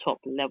on the top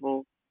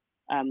level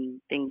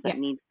things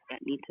Yeah.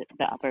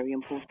 that are very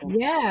important.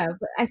 Yeah.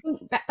 But I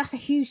think that's a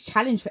huge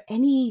challenge for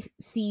any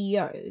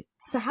CEO.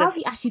 So So how have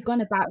you actually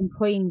gone about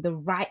employing the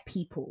right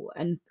people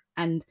and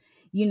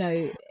you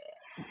know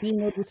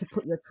being able to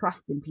put your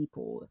trust in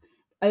people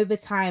over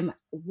time?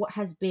 What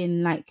has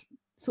been like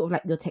sort of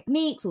like your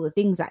techniques or the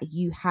things that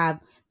you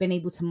have been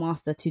able to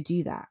master to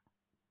do that?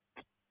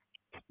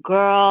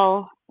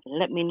 girl,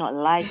 let me not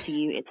lie to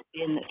you, it's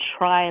been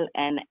trial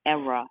and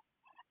error.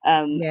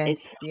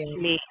 Yes. Yeah.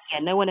 Especially, yeah,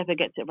 no one ever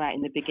gets it right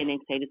in the beginning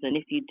stages, and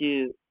if you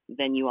do,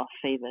 then you are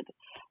favored.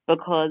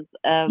 Because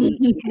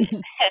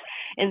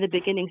in the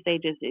beginning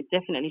stages, it's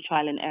definitely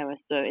trial and error.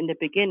 So in the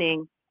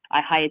beginning,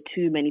 I hired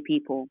too many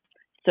people.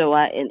 So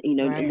in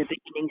Right. the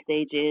beginning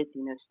stages,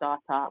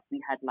 startup,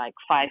 we had like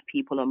 5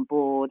 people on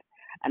board,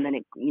 and then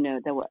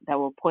there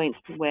were points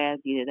where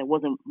there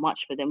wasn't much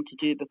for them to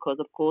do because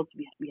of course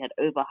we had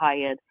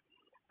overhired,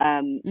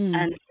 Mm.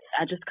 and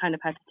I just kind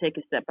of had to take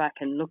a step back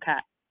and look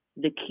at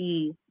the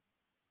key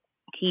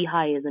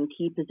hires and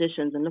key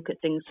positions and look at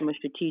things from a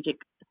strategic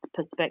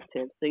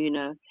perspective. So,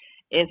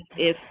 if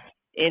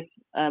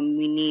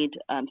we need,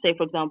 say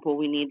for example,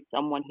 we need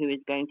someone who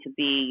is going to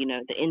be,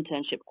 the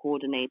internship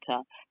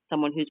coordinator,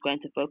 someone who's going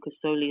to focus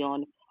solely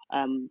on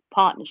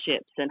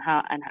partnerships and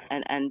how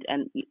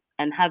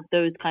and have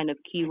those kind of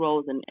key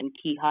roles and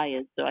key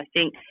hires. So I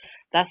think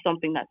that's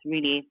something that's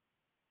really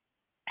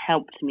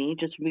helped me,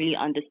 just really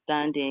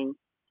understanding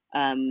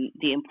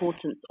the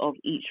importance of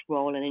each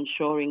role and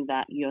ensuring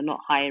that you're not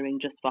hiring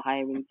just for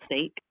hiring's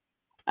sake.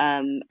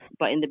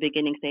 But in the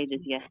beginning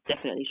stages, yes,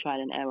 definitely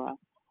trial and error.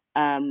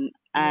 And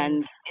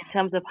in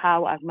terms of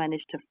how I've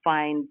managed to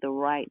find the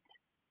right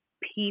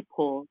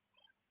people,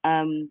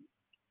 um,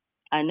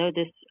 I know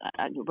this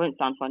it won't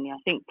sound funny. I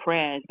think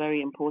prayer is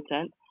very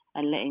important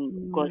and letting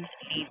God Mm,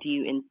 lead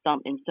you in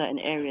certain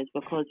areas,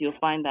 because you'll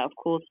find that, of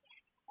course,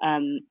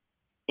 um,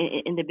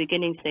 in the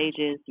beginning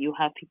stages, you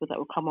have people that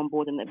will come on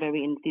board and they're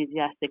very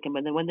enthusiastic, and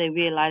but then when they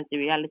realize the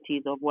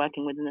realities of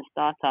working within a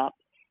startup,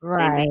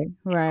 they may right,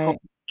 right.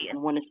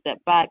 and want to step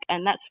back,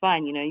 and that's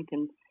fine. You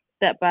can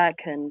step back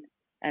and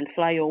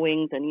fly your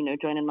wings and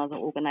join another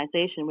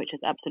organization, which is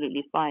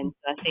absolutely fine.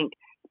 So I think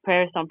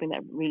prayer is something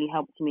that really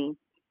helped me.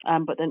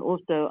 But then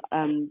also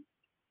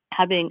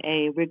having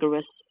a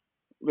rigorous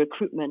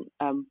recruitment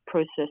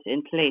process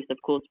in place, of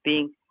course,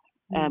 being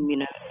Mm, you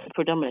know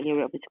predominantly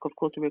of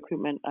course a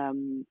recruitment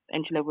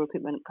entry level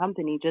recruitment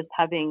company, just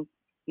having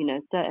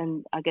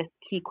certain, I guess,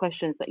 key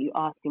questions that you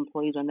ask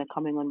employees when they're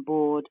coming on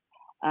board.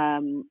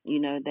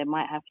 There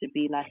might have to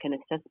be like an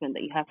assessment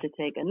that you have to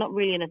take, and not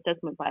really an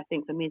assessment, but I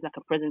think for me it's like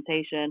a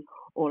presentation,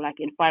 or like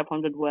in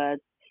 500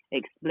 words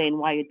explain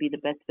why you'd be the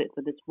best fit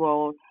for this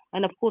role.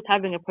 And of course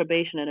having a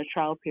probation and a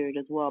trial period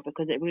as well,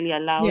 because it really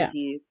allows yeah.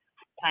 you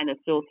to kind of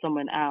fill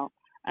someone out.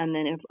 And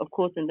then, if, of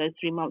course, in those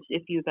 3 months,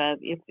 if you've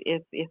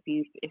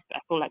if I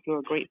feel like you're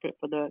a great fit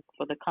for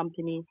the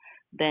company,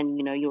 then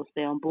you'll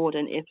stay on board.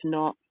 And if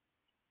not,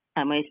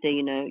 I may say,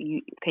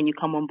 you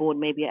come on board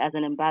maybe as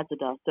an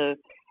ambassador. So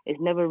it's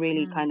never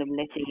really Mm, kind of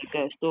letting you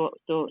go.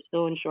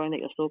 Still ensuring that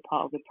you're still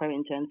part of the pro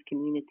interns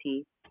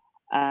community.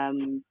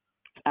 Um,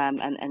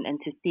 and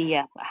to see,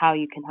 yeah, how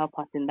you can help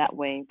us in that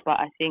way. But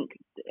I think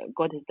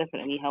God has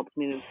definitely helped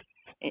me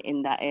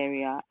in that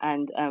area.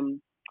 And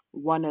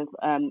one of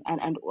and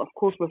of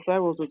course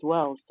referrals as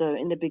well. So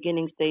in the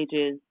beginning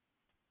stages,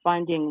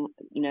 finding,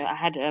 I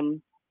had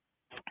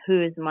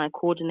who is my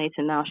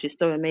coordinator now. She's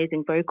so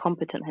amazing, very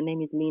competent. Her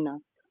name is Lena.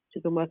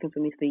 She's been working for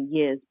me for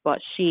years, but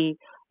she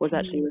was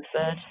actually mm,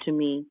 referred to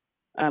me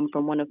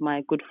from one of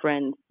my good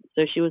friends.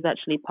 So she was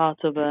actually part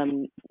of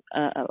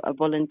a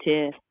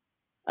volunteer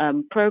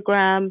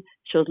program.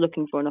 She was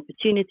looking for an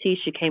opportunity.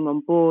 She came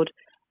on board,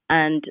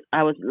 and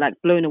I was like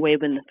blown away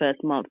within the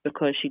first month,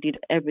 because she did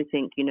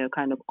everything,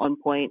 kind of on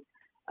point.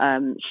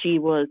 She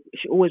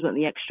always went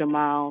the extra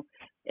mile.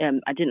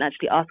 I didn't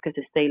actually ask her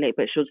to stay late,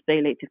 but she would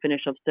stay late to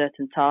finish off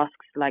certain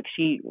tasks. Like,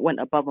 she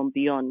went above and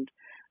beyond.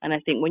 And I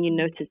think when you mm,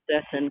 notice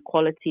certain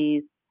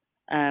qualities,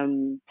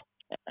 um,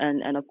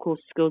 and of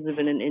course skills of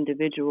an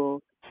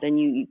individual, then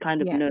you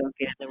kind of yeah. know,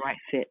 okay, the right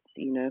fit,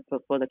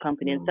 for the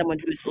company, and Mm, someone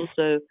who's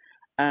also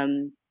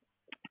um,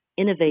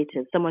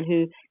 innovative, someone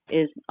who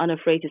is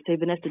unafraid to say,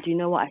 Vanessa, do you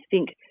know what? I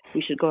think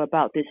we should go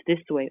about this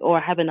way, or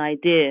I have an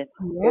idea,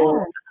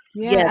 or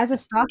yeah. Yeah. yes, As a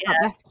startup, yeah,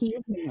 that's key,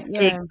 isn't it?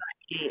 Yeah.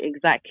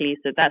 exactly.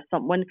 So that's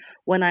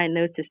when I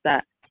notice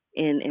that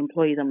in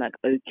employees, I'm like,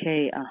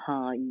 okay,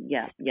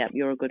 yeah, yeah,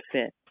 you're a good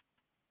fit.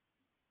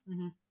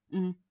 Hmm.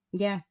 Hmm.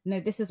 Yeah. No,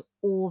 this is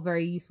all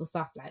very useful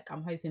stuff. Like,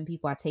 I'm hoping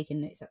people are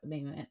taking notes at the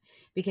moment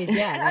because,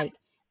 yeah, like,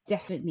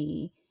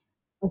 definitely,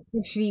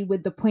 especially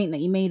with the point that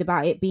you made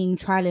about it being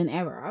trial and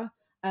error.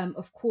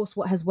 Of course,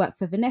 what has worked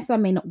for Vanessa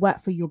may not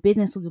work for your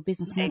business or your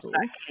business model,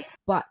 Exactly.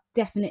 but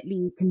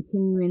definitely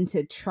continuing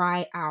to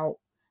try out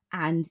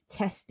and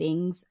test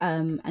things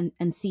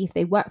and see if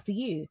they work for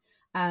you.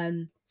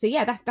 So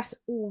yeah, that's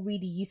all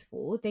really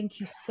useful. Thank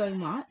you so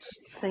much.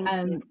 Thank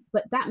you.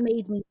 But that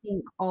made me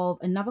think of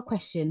another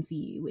question for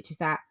you, which is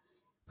that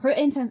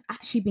Protein has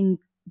actually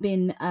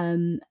been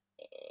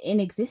in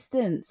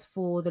existence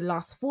for the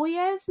last 4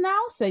 years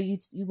now. So you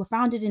were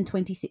founded in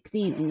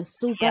 2016 and you're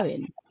still Yeah,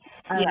 going,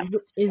 yeah.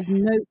 which is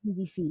no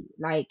easy feat.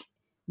 Like,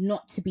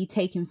 not to be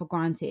taken for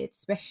granted,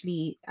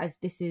 especially as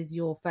this is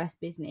your first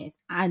business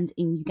and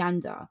in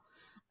Uganda.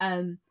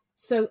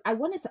 So I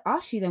wanted to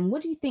ask you then,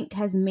 what do you think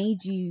has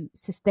made you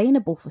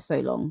sustainable for so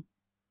long?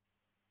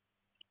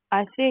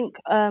 I think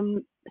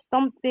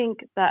something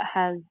that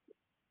has,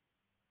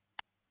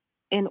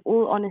 in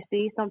all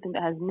honesty, something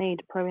that has made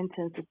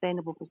Prointon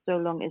sustainable for so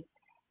long is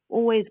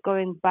always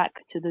going back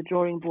to the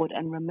drawing board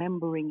and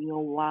remembering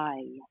your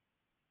why.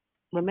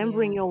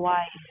 Remembering Yeah. your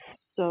why is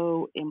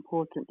so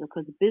important,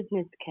 because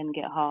business can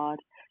get hard.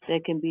 There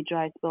can be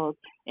dry spells.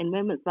 In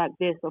moments like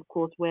this, of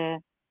course, where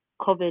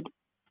COVID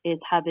is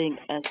having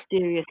a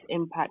serious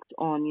impact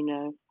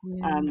on,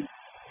 Yeah. um,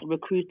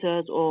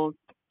 recruiters or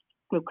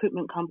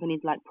recruitment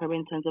companies like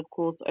Prointerns, of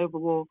course,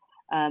 overall,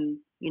 a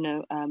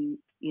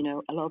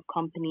lot of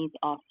companies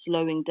are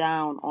slowing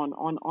down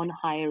on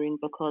hiring,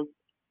 because,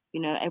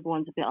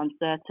 everyone's a bit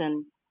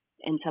uncertain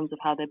in terms of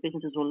how their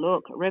businesses will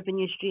look,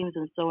 revenue streams,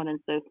 and so on and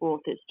so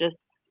forth. It's just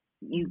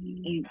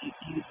you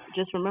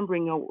just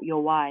remembering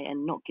your why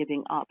and not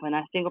giving up. And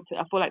I feel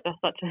like that's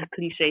such a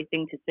cliche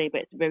thing to say,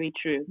 but it's very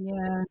true. Yeah,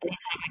 Anytime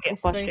I get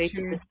it's so frustrated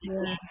true. with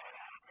Yeah.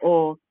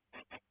 or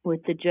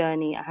with the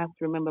journey, I have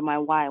to remember my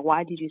why.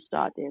 Why did you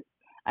start this?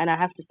 And I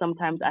have to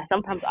sometimes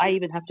I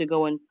even have to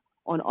go on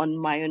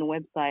my own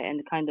website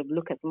and kind of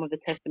look at some of the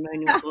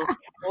testimonials or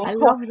I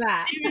love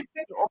that.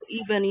 or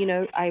even,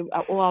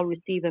 or I'll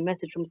receive a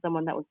message from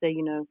someone that will say,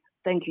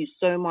 thank you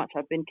so much.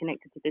 I've been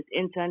connected to this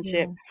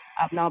internship.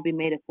 Yeah. I've now been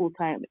made a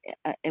full-time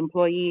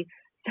employee.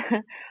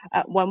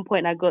 At one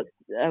point, I got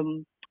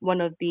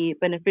one of the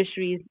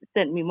beneficiaries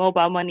sent me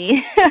mobile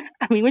money.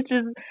 I mean, which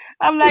is,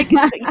 I'm like, you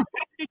don't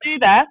have to do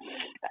that.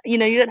 You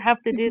don't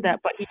have to do that.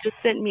 But he just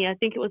sent me, I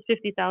think it was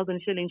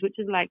 50,000 shillings, which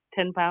is like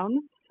 £10.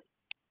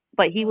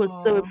 But he was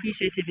so Oh,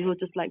 appreciative. He was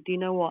just like, do you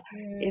know what?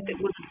 If yeah. it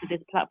wasn't for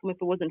this platform,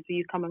 if it wasn't for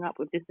you coming up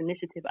with this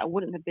initiative, I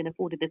wouldn't have been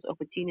afforded this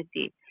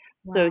opportunity.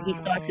 So he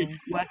started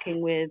Wow.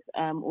 working with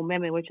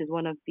Umeme, which is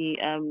one of the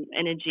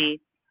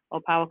energy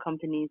or power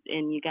companies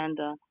in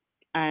Uganda.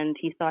 And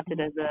he started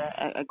as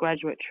a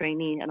graduate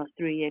trainee on a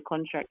 3-year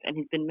contract, and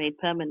he's been made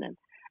permanent.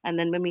 And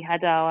then Wow. when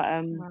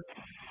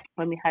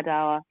we had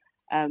our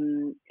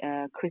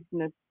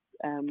Christmas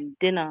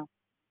dinner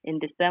in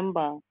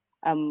December,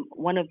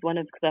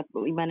 because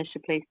we managed to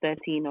place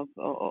 13 of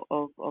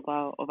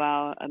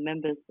our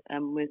members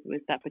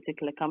with that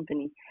particular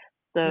company.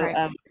 So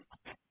Right.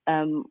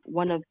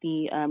 one of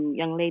the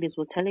young ladies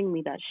was telling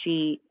me that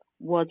she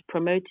was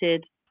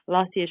promoted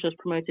last year. She was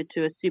promoted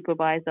to a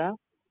supervisor,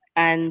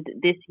 and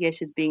this year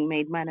she's being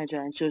made manager.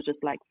 And she was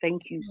just like,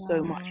 "Thank you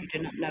so much. Wow. You do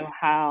not know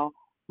how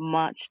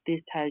much this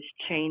has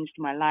changed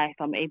my life.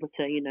 I'm able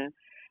to,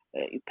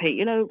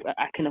 pay.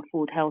 I can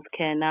afford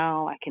healthcare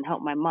now. I can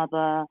help my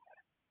mother.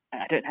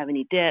 I don't have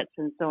any debts,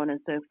 and so on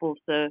and so forth."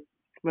 So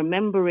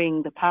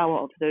remembering the power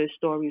of those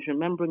stories,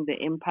 remembering the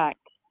impact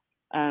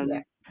Yeah.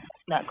 um,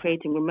 that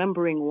creating,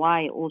 remembering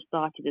why it all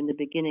started in the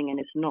beginning, and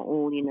it's not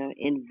all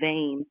in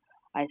vain.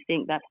 I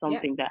think that's Yeah.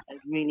 something that has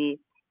really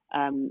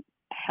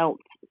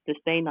helped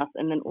sustain us,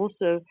 and then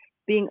also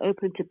being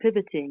open to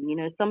pivoting.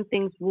 Some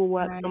things will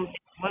work, some Right.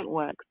 things won't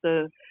work.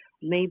 So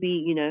maybe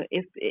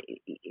if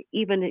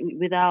even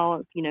with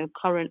our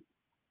current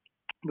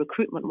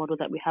recruitment model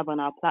that we have on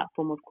our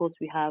platform. Of course,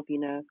 we have,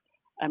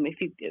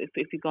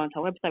 if you go onto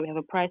our website, we have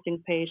a pricing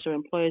page, so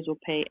employers will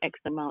pay X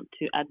amount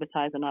to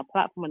advertise on our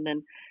platform, and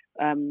then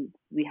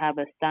we have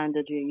a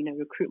standard,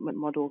 recruitment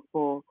model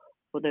for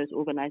those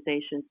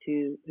organizations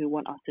who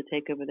want us to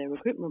take over their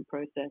recruitment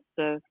process.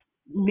 So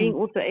being Mhm.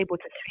 also able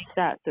to tweak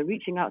that, so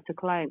reaching out to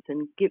clients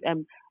and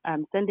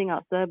sending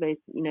out surveys.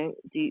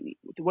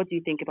 What do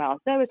you think about our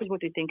services? What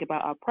do you think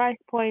about our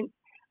price points?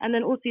 And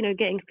then also,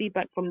 getting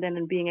feedback from them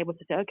and being able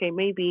to say, okay,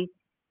 maybe,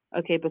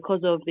 okay,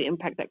 because of the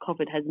impact that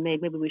COVID has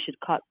made, maybe we should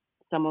cut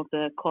some of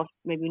the costs.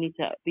 Maybe we need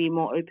to be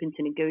more open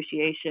to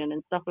negotiation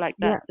and stuff like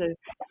that. Yeah. So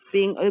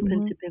being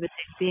open Mhm. to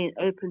pivoting, being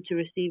open to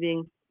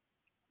receiving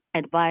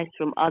advice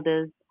from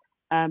others,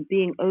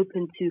 being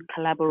open to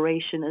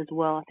collaboration as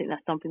well. I think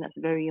that's something that's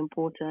very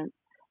important,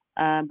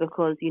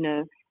 because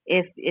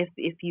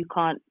if you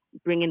can't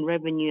bring in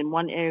revenue in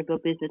one area of your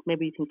business,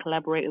 maybe you can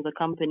collaborate with a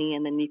company,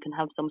 and then you can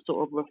have some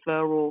sort of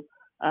referral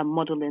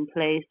model in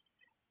place.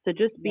 So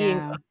just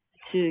Yeah.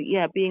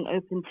 being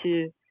open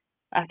to,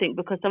 I think,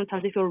 because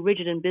sometimes if you're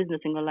rigid in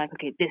business and you're like,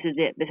 okay, this is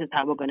it, this is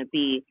how we're going to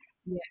be,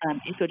 Yeah.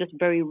 if you're just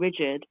very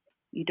rigid,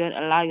 you don't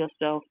allow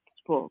yourself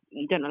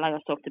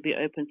to be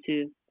open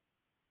to,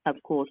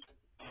 of course,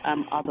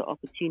 other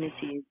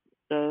opportunities.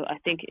 So I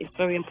think it's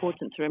very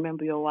important to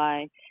remember your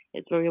why.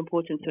 It's very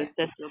important to Yeah.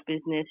 assess your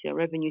business, your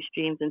revenue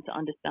streams, and to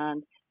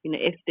understand,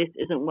 if this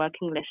isn't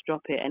working, let's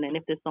drop it. And then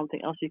if there's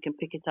something else you can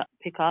pick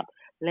up,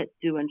 let's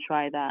do and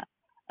try that.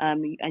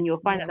 And you'll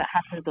find that Yeah. that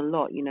happens a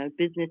lot.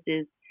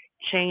 Businesses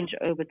change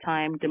over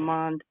time,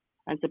 demand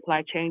and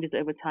supply changes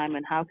over time,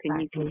 and how can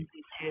you Exactly.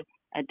 continue to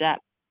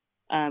adapt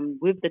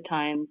with the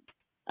times?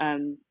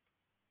 Um,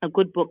 a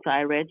good book that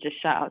I read,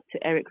 just shout out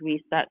to Eric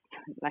Ries, that's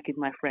like he's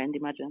my friend,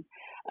 imagine.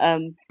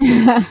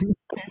 It's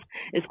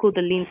it's called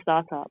The Lean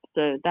Startup.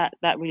 So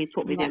that really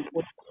taught me the Yeah.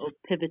 importance of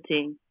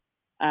pivoting,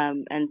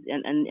 and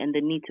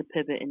the need to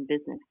pivot in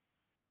business.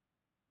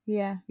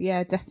 Yeah,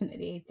 yeah,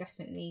 definitely,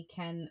 definitely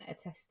can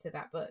attest to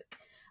that book.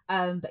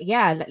 But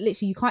yeah,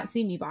 literally, you can't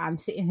see me, but I'm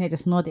sitting here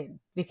just nodding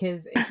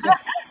because it's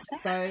just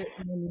so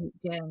many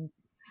gems.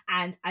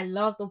 And I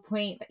love the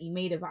point that you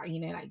made about,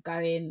 like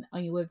going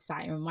on your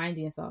website and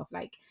reminding yourself,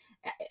 like,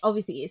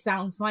 obviously it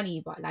sounds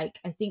funny, but like,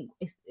 I think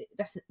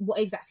that's what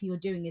exactly you're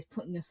doing is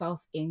putting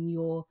yourself in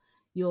your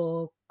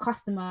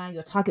customer,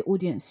 your target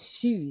audience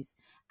shoes,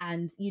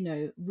 and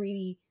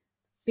really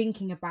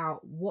thinking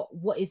about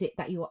what is it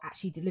that you're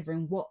actually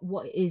delivering,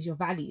 what is your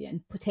value,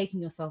 and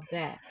taking yourself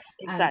there,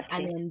 and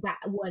Exactly. then that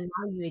will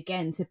allow you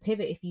again to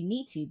pivot if you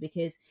need to,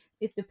 because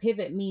if the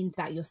pivot means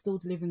that you're still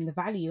delivering the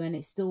value and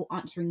it's still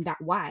answering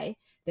that why,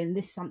 then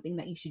this is something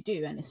that you should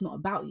do and it's not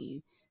about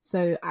you.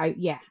 So I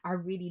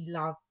really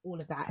love all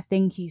of that.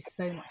 Thank you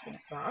so much,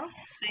 Vanessa.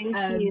 Thank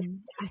you.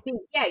 I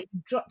think you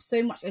dropped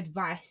so much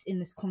advice in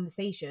this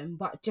conversation,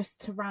 but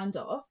just to round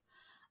off,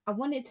 I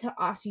wanted to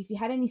ask you if you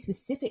had any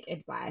specific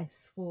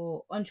advice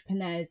for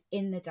entrepreneurs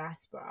in the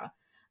diaspora,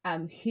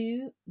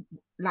 who,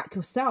 like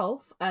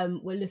yourself,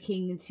 were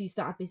looking to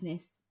start a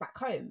business back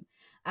home,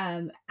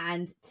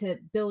 and to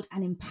build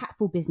an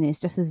impactful business,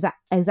 just as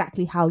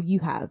exactly how you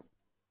have.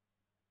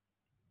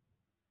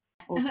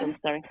 Awesome.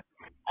 Sorry.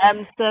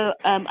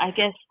 I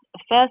guess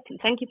first,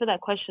 thank you for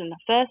that question.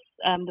 First,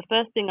 the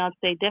first thing I'd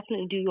say,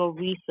 definitely do your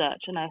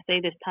research, and I say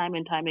this time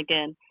and time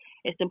again.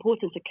 It's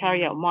important to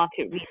carry out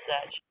market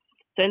research.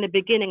 So in the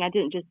beginning, I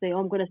didn't just say, "Oh,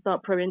 I'm going to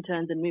start pro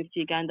interns and move to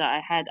Uganda."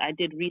 I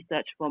did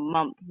research for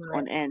months Right.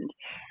 on end,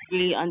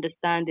 really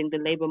understanding the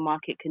labor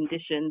market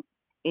conditions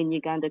in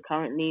Uganda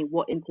currently,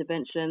 what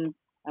interventions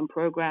and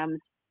programs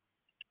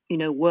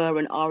were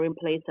and are in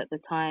place at the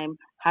time,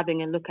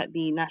 having a look at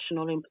the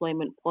national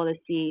employment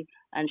policy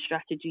and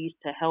strategies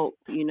to help,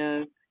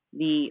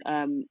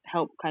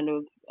 help kind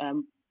of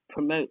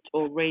promote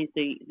or raise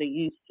the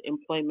youth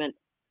employment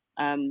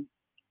um,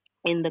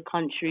 in the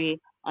country,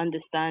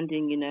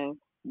 understanding,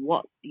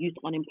 what youth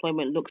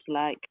unemployment looks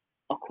like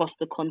across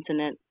the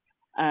continent.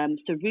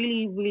 So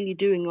really, really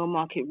doing your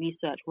market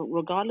research,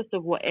 regardless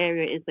of what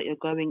area it is that you're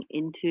going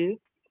into,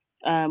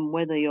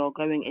 whether you're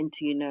going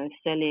into,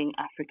 selling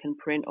African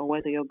print or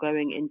whether you're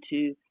going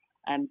into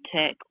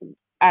tech,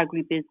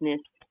 agribusiness,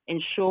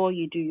 ensure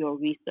you do your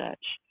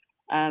research.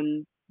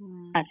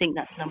 I think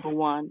that's number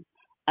one.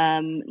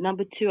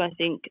 Number two, I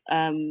think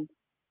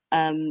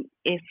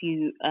if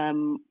you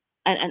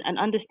and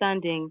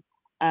understanding,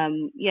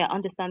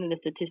 understanding the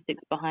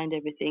statistics behind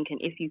everything, and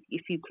if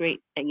you create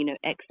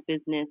X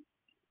business,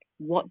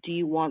 what do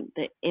you want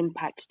the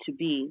impact to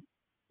be?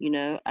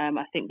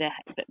 I think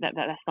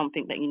that's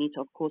something that you need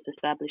to, of course,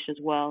 establish as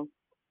well.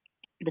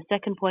 The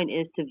second point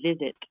is to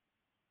visit.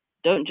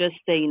 Don't just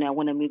say, I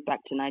want to move back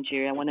to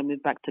Nigeria, I want to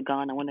move back to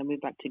Ghana, I want to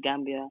move back to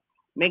Gambia.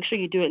 Make sure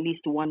you do at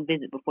least one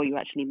visit before you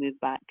actually move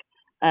back,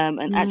 and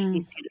actually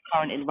Mm, see the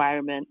current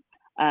environment.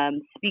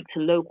 Speak to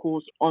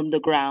locals on the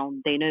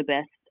ground; they know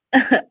best.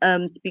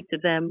 Speak to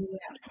them, yeah.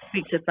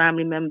 speak to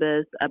family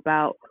members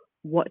about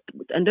what,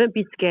 and don't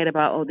be scared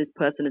about, oh, this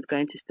person is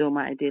going to steal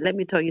my idea. Let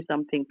me tell you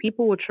something.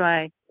 People will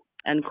try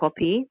and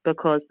copy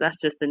because that's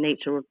just the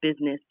nature of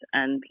business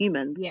and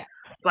humans, Yeah.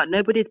 but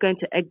nobody's going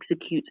to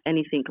execute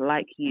anything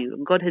like you.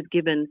 And God has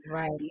given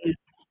Right. you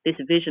this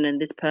vision and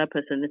this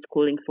purpose and this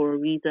calling for a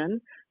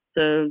reason.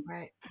 So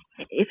Right.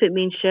 if it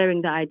means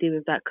sharing that idea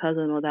with that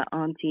cousin or that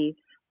auntie,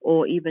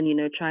 or even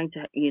trying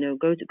to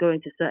go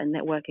into certain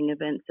networking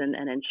events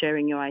and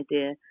sharing your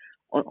idea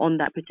on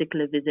that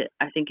particular visit,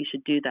 I think you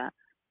should do that.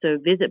 So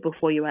visit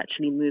before you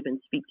actually move and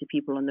speak to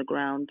people on the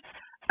ground.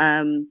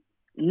 um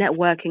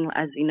Networking,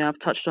 as I've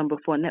touched on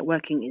before,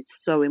 networking is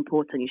so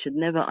important. You should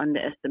never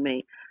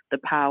underestimate the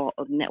power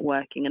of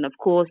networking. And of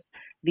course,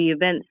 the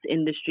events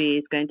industry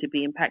is going to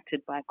be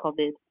impacted by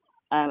COVID.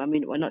 I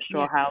mean, we're not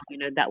sure Yeah. how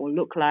that will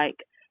look like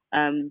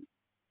um,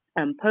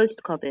 post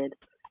COVID.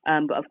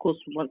 But of course,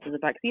 once there's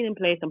a vaccine in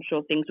place, I'm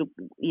sure things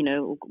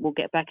will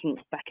get back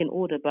in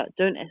order. But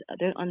don't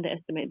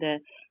underestimate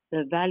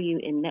the value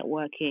in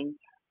networking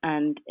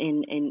and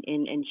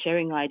in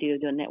sharing ideas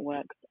with your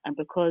networks. And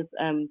because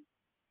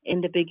in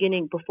the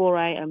beginning, before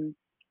I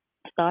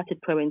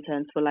started Pro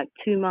Interns, for like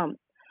 2 months,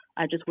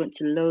 I just went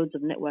to loads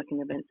of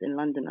networking events in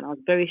London, and I was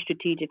very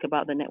strategic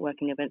about the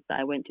networking events that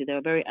I went to. They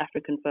were very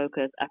African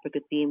focused, Africa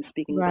themed,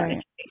 speaking about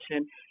Right.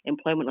 education,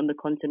 employment on the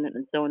continent,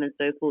 and so on and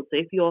so forth. So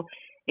if you're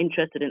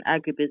interested in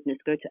agribusiness,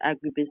 go to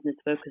agribusiness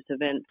focused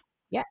events.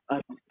 Yeah.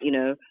 Um, you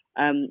know,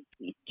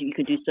 you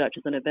can do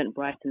searches on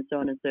Eventbrite and so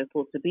on and so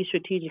forth. So be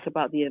strategic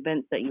about the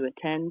events that you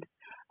attend.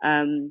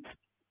 Um,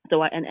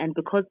 and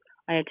because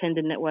I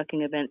attended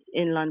networking events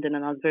in London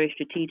and I was very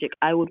strategic,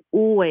 I would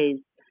always,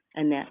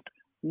 Annette,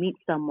 meet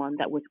someone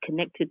that was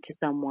connected to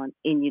someone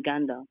in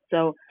Uganda.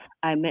 So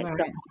I met Right.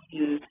 someone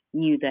who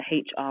knew the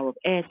HR of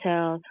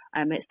Airtel.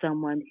 I met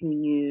someone who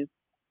knew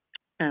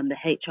the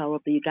HR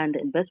of the Uganda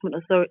Investment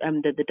Authority,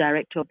 the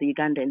director of the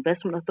Uganda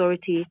Investment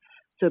Authority.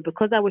 So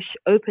because I was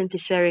open to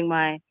sharing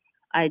my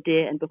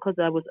idea and because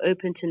I was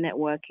open to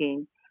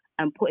networking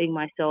and putting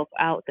myself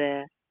out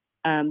there,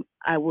 I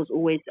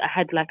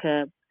had like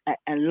a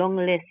long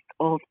list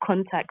of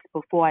contacts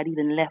before I'd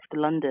even left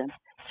London.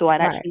 So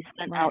I'd Right. actually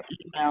sent Right. out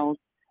emails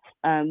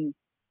um,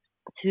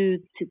 to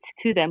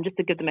them just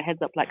to give them a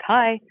heads up, like,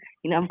 hi,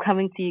 I'm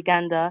coming to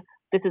Uganda.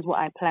 This is what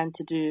I plan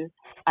to do.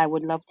 I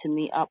would love to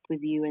meet up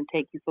with you and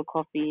take you for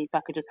coffee if I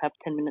could just have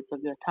 10 minutes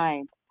of your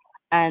time.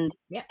 And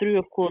Yeah. through,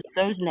 of course,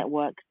 those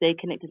networks, they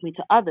connected me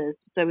to others.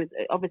 So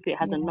obviously it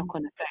has a Yeah.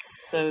 knock-on effect.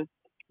 So Yeah.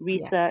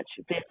 research,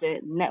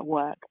 visit,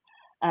 network.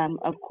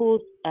 Of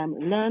course,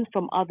 learn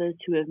from others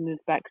who have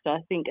moved back. So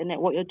I think, Annette,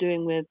 what you're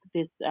doing with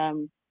this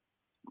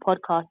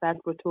podcast,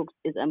 Agro Talks,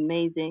 is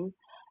amazing.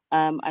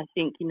 I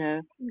think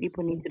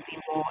people need to be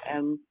more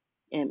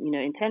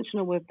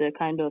intentional with the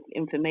kind of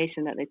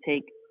information that they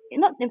take.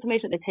 Not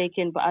information they take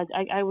in, but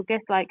I would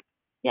guess like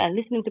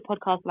listening to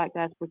podcasts like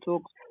Diaspora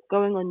Talks,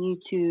 going on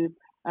YouTube,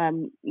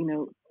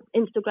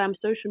 Instagram,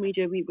 social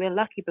media. We're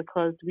lucky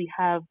because we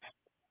have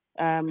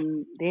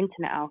the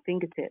internet at our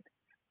fingertips.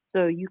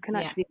 So you can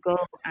Yeah, actually go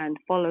and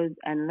follow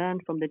and learn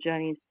from the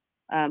journeys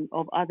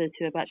of others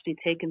who have actually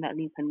taken that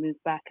leap and moved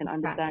back and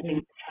understanding exactly.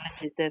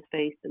 the challenges they've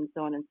faced and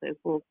so on and so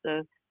forth.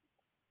 So,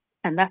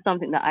 and that's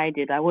something that I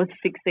did. I was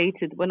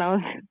fixated when I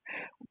was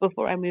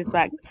before I moved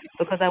back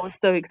because I was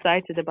so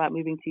excited about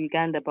moving to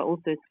Uganda, but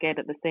also scared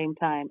at the same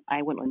time.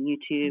 I went on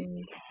YouTube.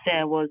 Yeah,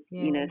 There was,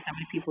 yeah. so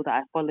many people that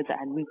I followed that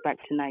had moved back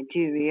to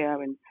Nigeria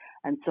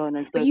and so on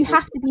and But so you forth.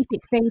 have to be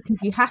fixated.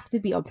 You have to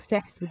be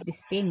obsessed with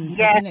this thing because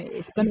Yes,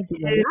 it's you gonna be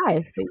your do.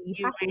 life. So you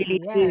You have to, really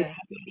do. yeah,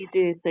 You really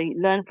do. So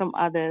you learn from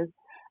others.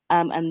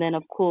 And then,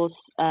 of course,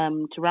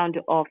 to round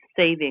it off,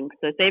 saving.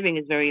 So saving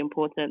is very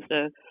important.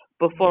 So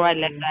before I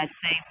left, very, I'd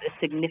saved a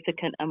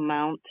significant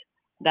amount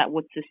that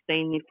would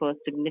sustain me for a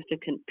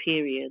significant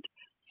period.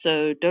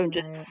 So don't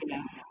just,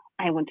 right.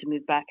 I want to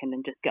move back and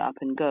then just get up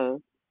and go.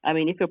 I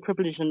mean, if you're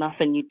privileged enough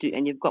and you do,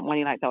 and you've got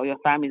money like that, or your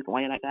family's got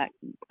money like that,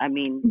 I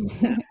mean,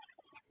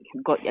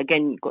 God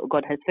again,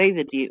 God has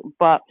favored you.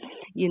 But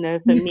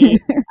for me,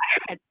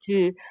 I had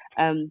to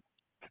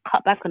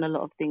cut back on a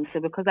lot of things. So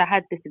because I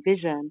had this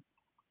vision,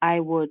 I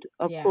would,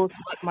 of Yeah. course,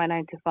 work my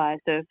 9 to 5.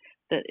 So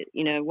that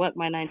work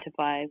my 9 to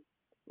 5,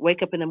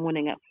 wake up in the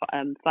morning at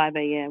 5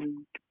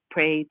 a.m.,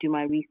 pray, do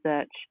my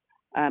research.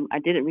 I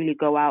didn't really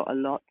go out a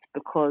lot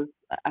because,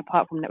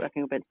 apart from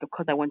networking events,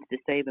 because I wanted to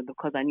save and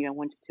because I knew I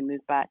wanted to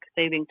move back,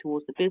 saving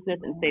towards the business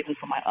and saving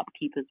for my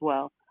upkeep as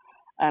well.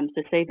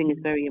 So saving is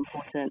Mm. very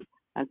important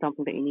and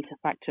something that you need to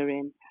factor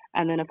in.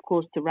 And then, of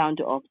course, to round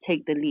it off,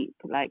 take the leap.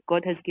 Like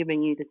God has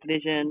given you this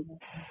vision,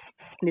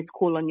 this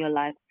call on your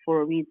life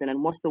for a reason.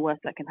 And what's the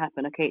worst that can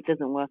happen? Okay, it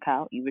doesn't work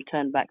out. You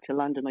return back to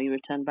London or you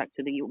return back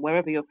to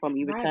wherever you're from.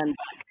 You Right. return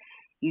back.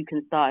 You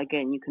can start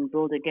again. You can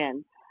build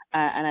again.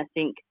 And I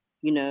think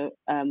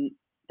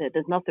that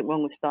there's nothing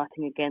wrong with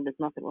starting again. There's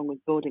nothing wrong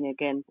with building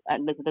again.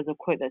 And there's a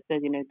quote that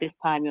says, this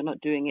time you're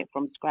not doing it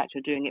from scratch.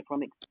 You're doing it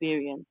from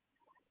experience.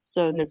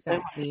 So there's so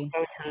much Exactly.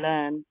 to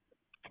learn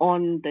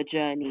on the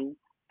journey,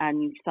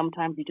 and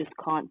sometimes you just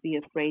can't be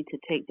afraid to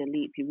take the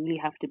leap. You really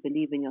have to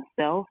believe in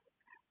yourself.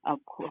 Of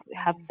course,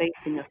 have Mm. faith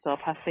in yourself,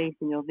 have faith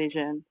in your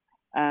vision,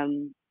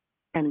 um,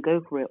 and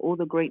go for it. All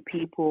the great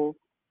people,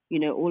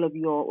 all of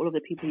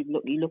the people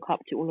you look up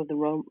to, all of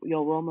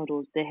your role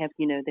models, they have,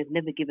 they've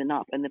never given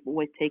up and they've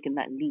always taken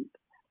that leap.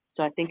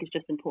 So I think it's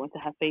just important to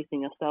have faith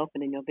in yourself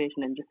and in your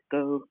vision and just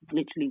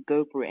literally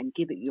go for it and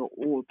give it your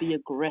all. Be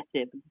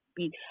aggressive.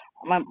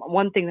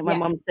 One thing that my Yeah.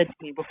 mum said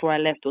to me before I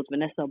left was,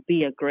 Vanessa,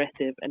 be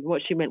aggressive. And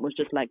what she meant was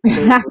just like,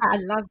 go for I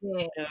love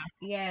it. it.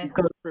 Yes.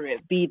 Go for it.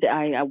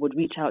 I would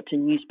reach out to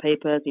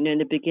newspapers. In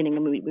the beginning,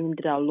 when we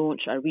did our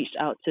launch, I reached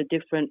out to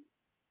different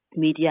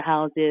media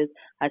houses.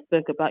 I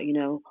spoke about,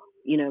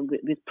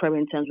 with pro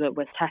in terms of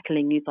we're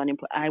tackling youth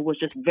unemployment. I was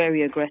just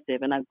very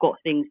aggressive and I got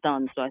things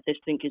done. So I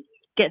just think it's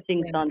get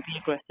things Yeah. done, be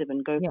aggressive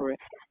and go Yeah. for it.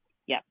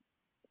 Yeah,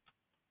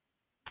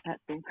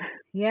 that's all.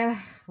 Yeah.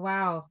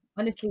 Wow.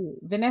 Honestly,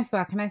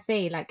 Vanessa, can I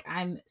say, like,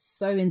 I'm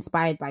so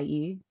inspired by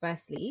you,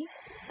 firstly.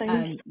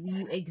 Thank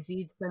You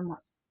exude so much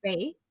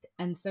faith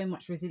and so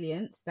much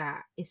resilience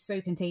that is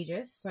so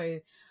contagious. So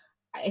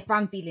if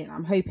I'm feeling it,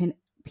 I'm hoping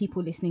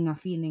people listening are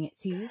feeling it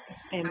too. you.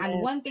 And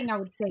Amen. one thing I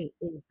would say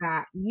is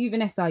that you,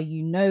 Vanessa,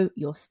 you know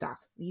your stuff.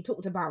 You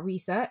talked about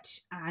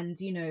research, and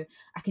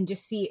I can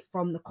just see it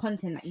from the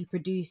content that you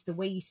produce, the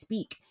way you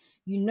speak.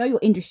 You know your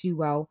industry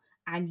well,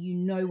 and you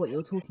know what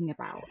you're talking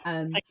about.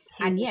 Thank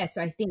And you. yeah,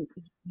 so I think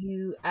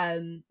you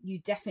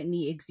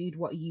definitely exude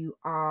what you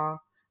are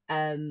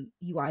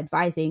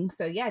advising.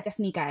 So yeah,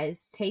 definitely,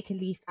 guys, take a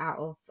leaf out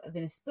of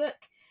Vanessa's book.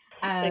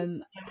 Thank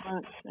Um, you so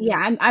much.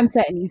 yeah, And I'm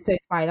certainly so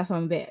inspired. That's why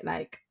I'm a bit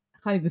like I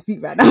can't even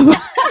speak right now.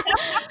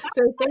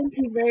 So thank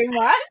you very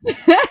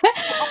much.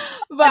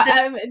 But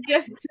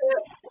just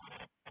to,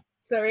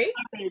 sorry.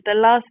 the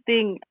last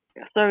thing,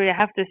 sorry, I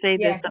have to say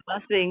this. Yeah, The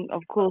last thing,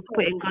 of of course,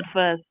 course. putting God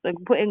first. So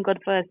putting God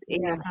first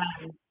in your Yeah,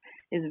 plans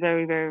is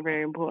very, very,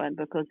 very important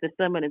because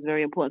discernment is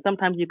very important.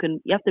 Sometimes you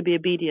have to be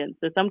obedient.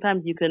 So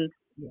sometimes yeah,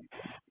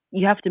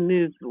 you have to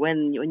move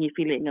when you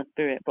feel it in your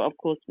spirit. But of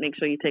course, make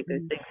sure you take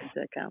those mhm, things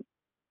into account.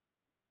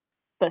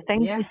 But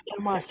thank you yeah, so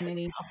much for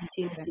definitely. the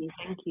opportunity.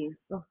 Thank you.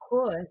 Of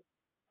course.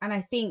 And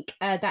I think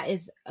that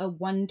is a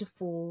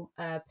wonderful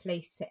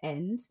place to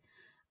end.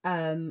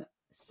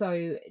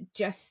 So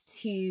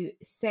just to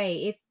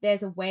say, if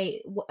there's a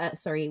way,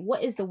 sorry,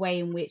 what is the way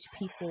in which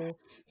people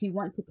who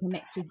want to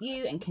connect with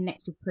you and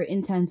connect with Pro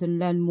Interns and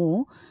learn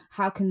more,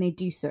 how can they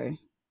do so?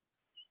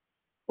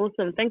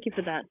 Awesome. Thank you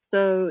for that.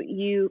 So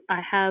you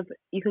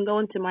can go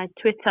onto my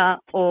Twitter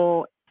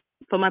or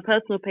for my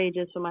personal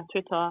pages for my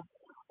Twitter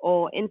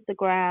or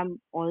Instagram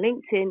or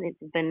LinkedIn. It's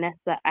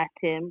Vanessa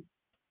Atim.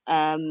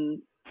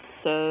 Um,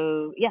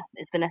 so yeah,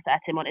 it's Vanessa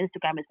Atim. On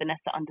Instagram, it's Vanessa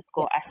Yeah,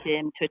 underscore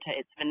Atim. Twitter,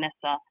 it's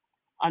Vanessa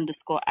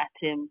underscore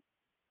Atim.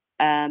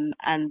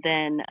 And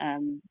then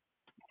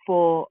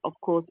for, of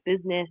course,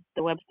 business,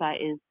 the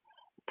website is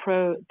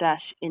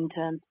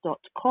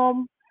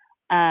pro-interns.com.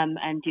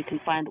 and you can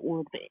find all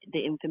of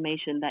the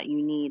information that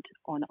you need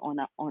on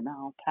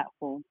our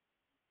platform.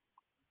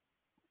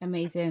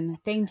 Amazing.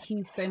 Thank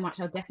you so much.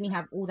 I'll definitely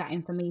have all that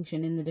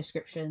information in the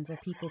description so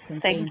people can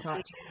stay Thank in you.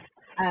 touch.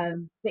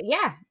 But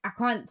yeah, I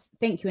can't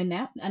thank you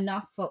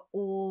enough for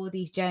all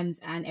these gems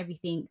and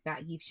everything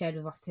that you've shared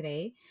with us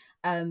today.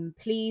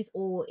 Please,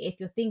 or if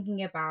you're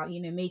thinking about,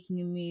 making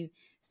a move,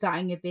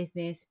 starting a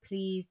business,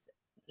 please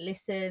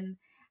listen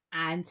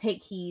and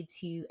take heed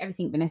to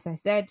everything Vanessa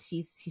said.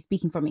 She's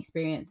speaking from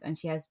experience, and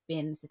she has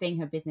been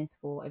sustaining her business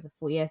for over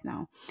 4 years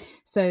now.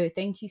 So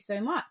thank you so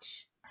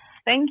much.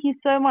 Thank you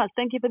so much.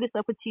 Thank you for this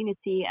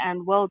opportunity,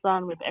 and well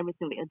done with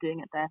everything that you're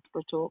doing at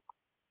Diaspora Talk.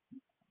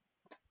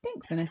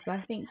 Thanks,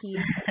 Vanessa. Thank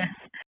you.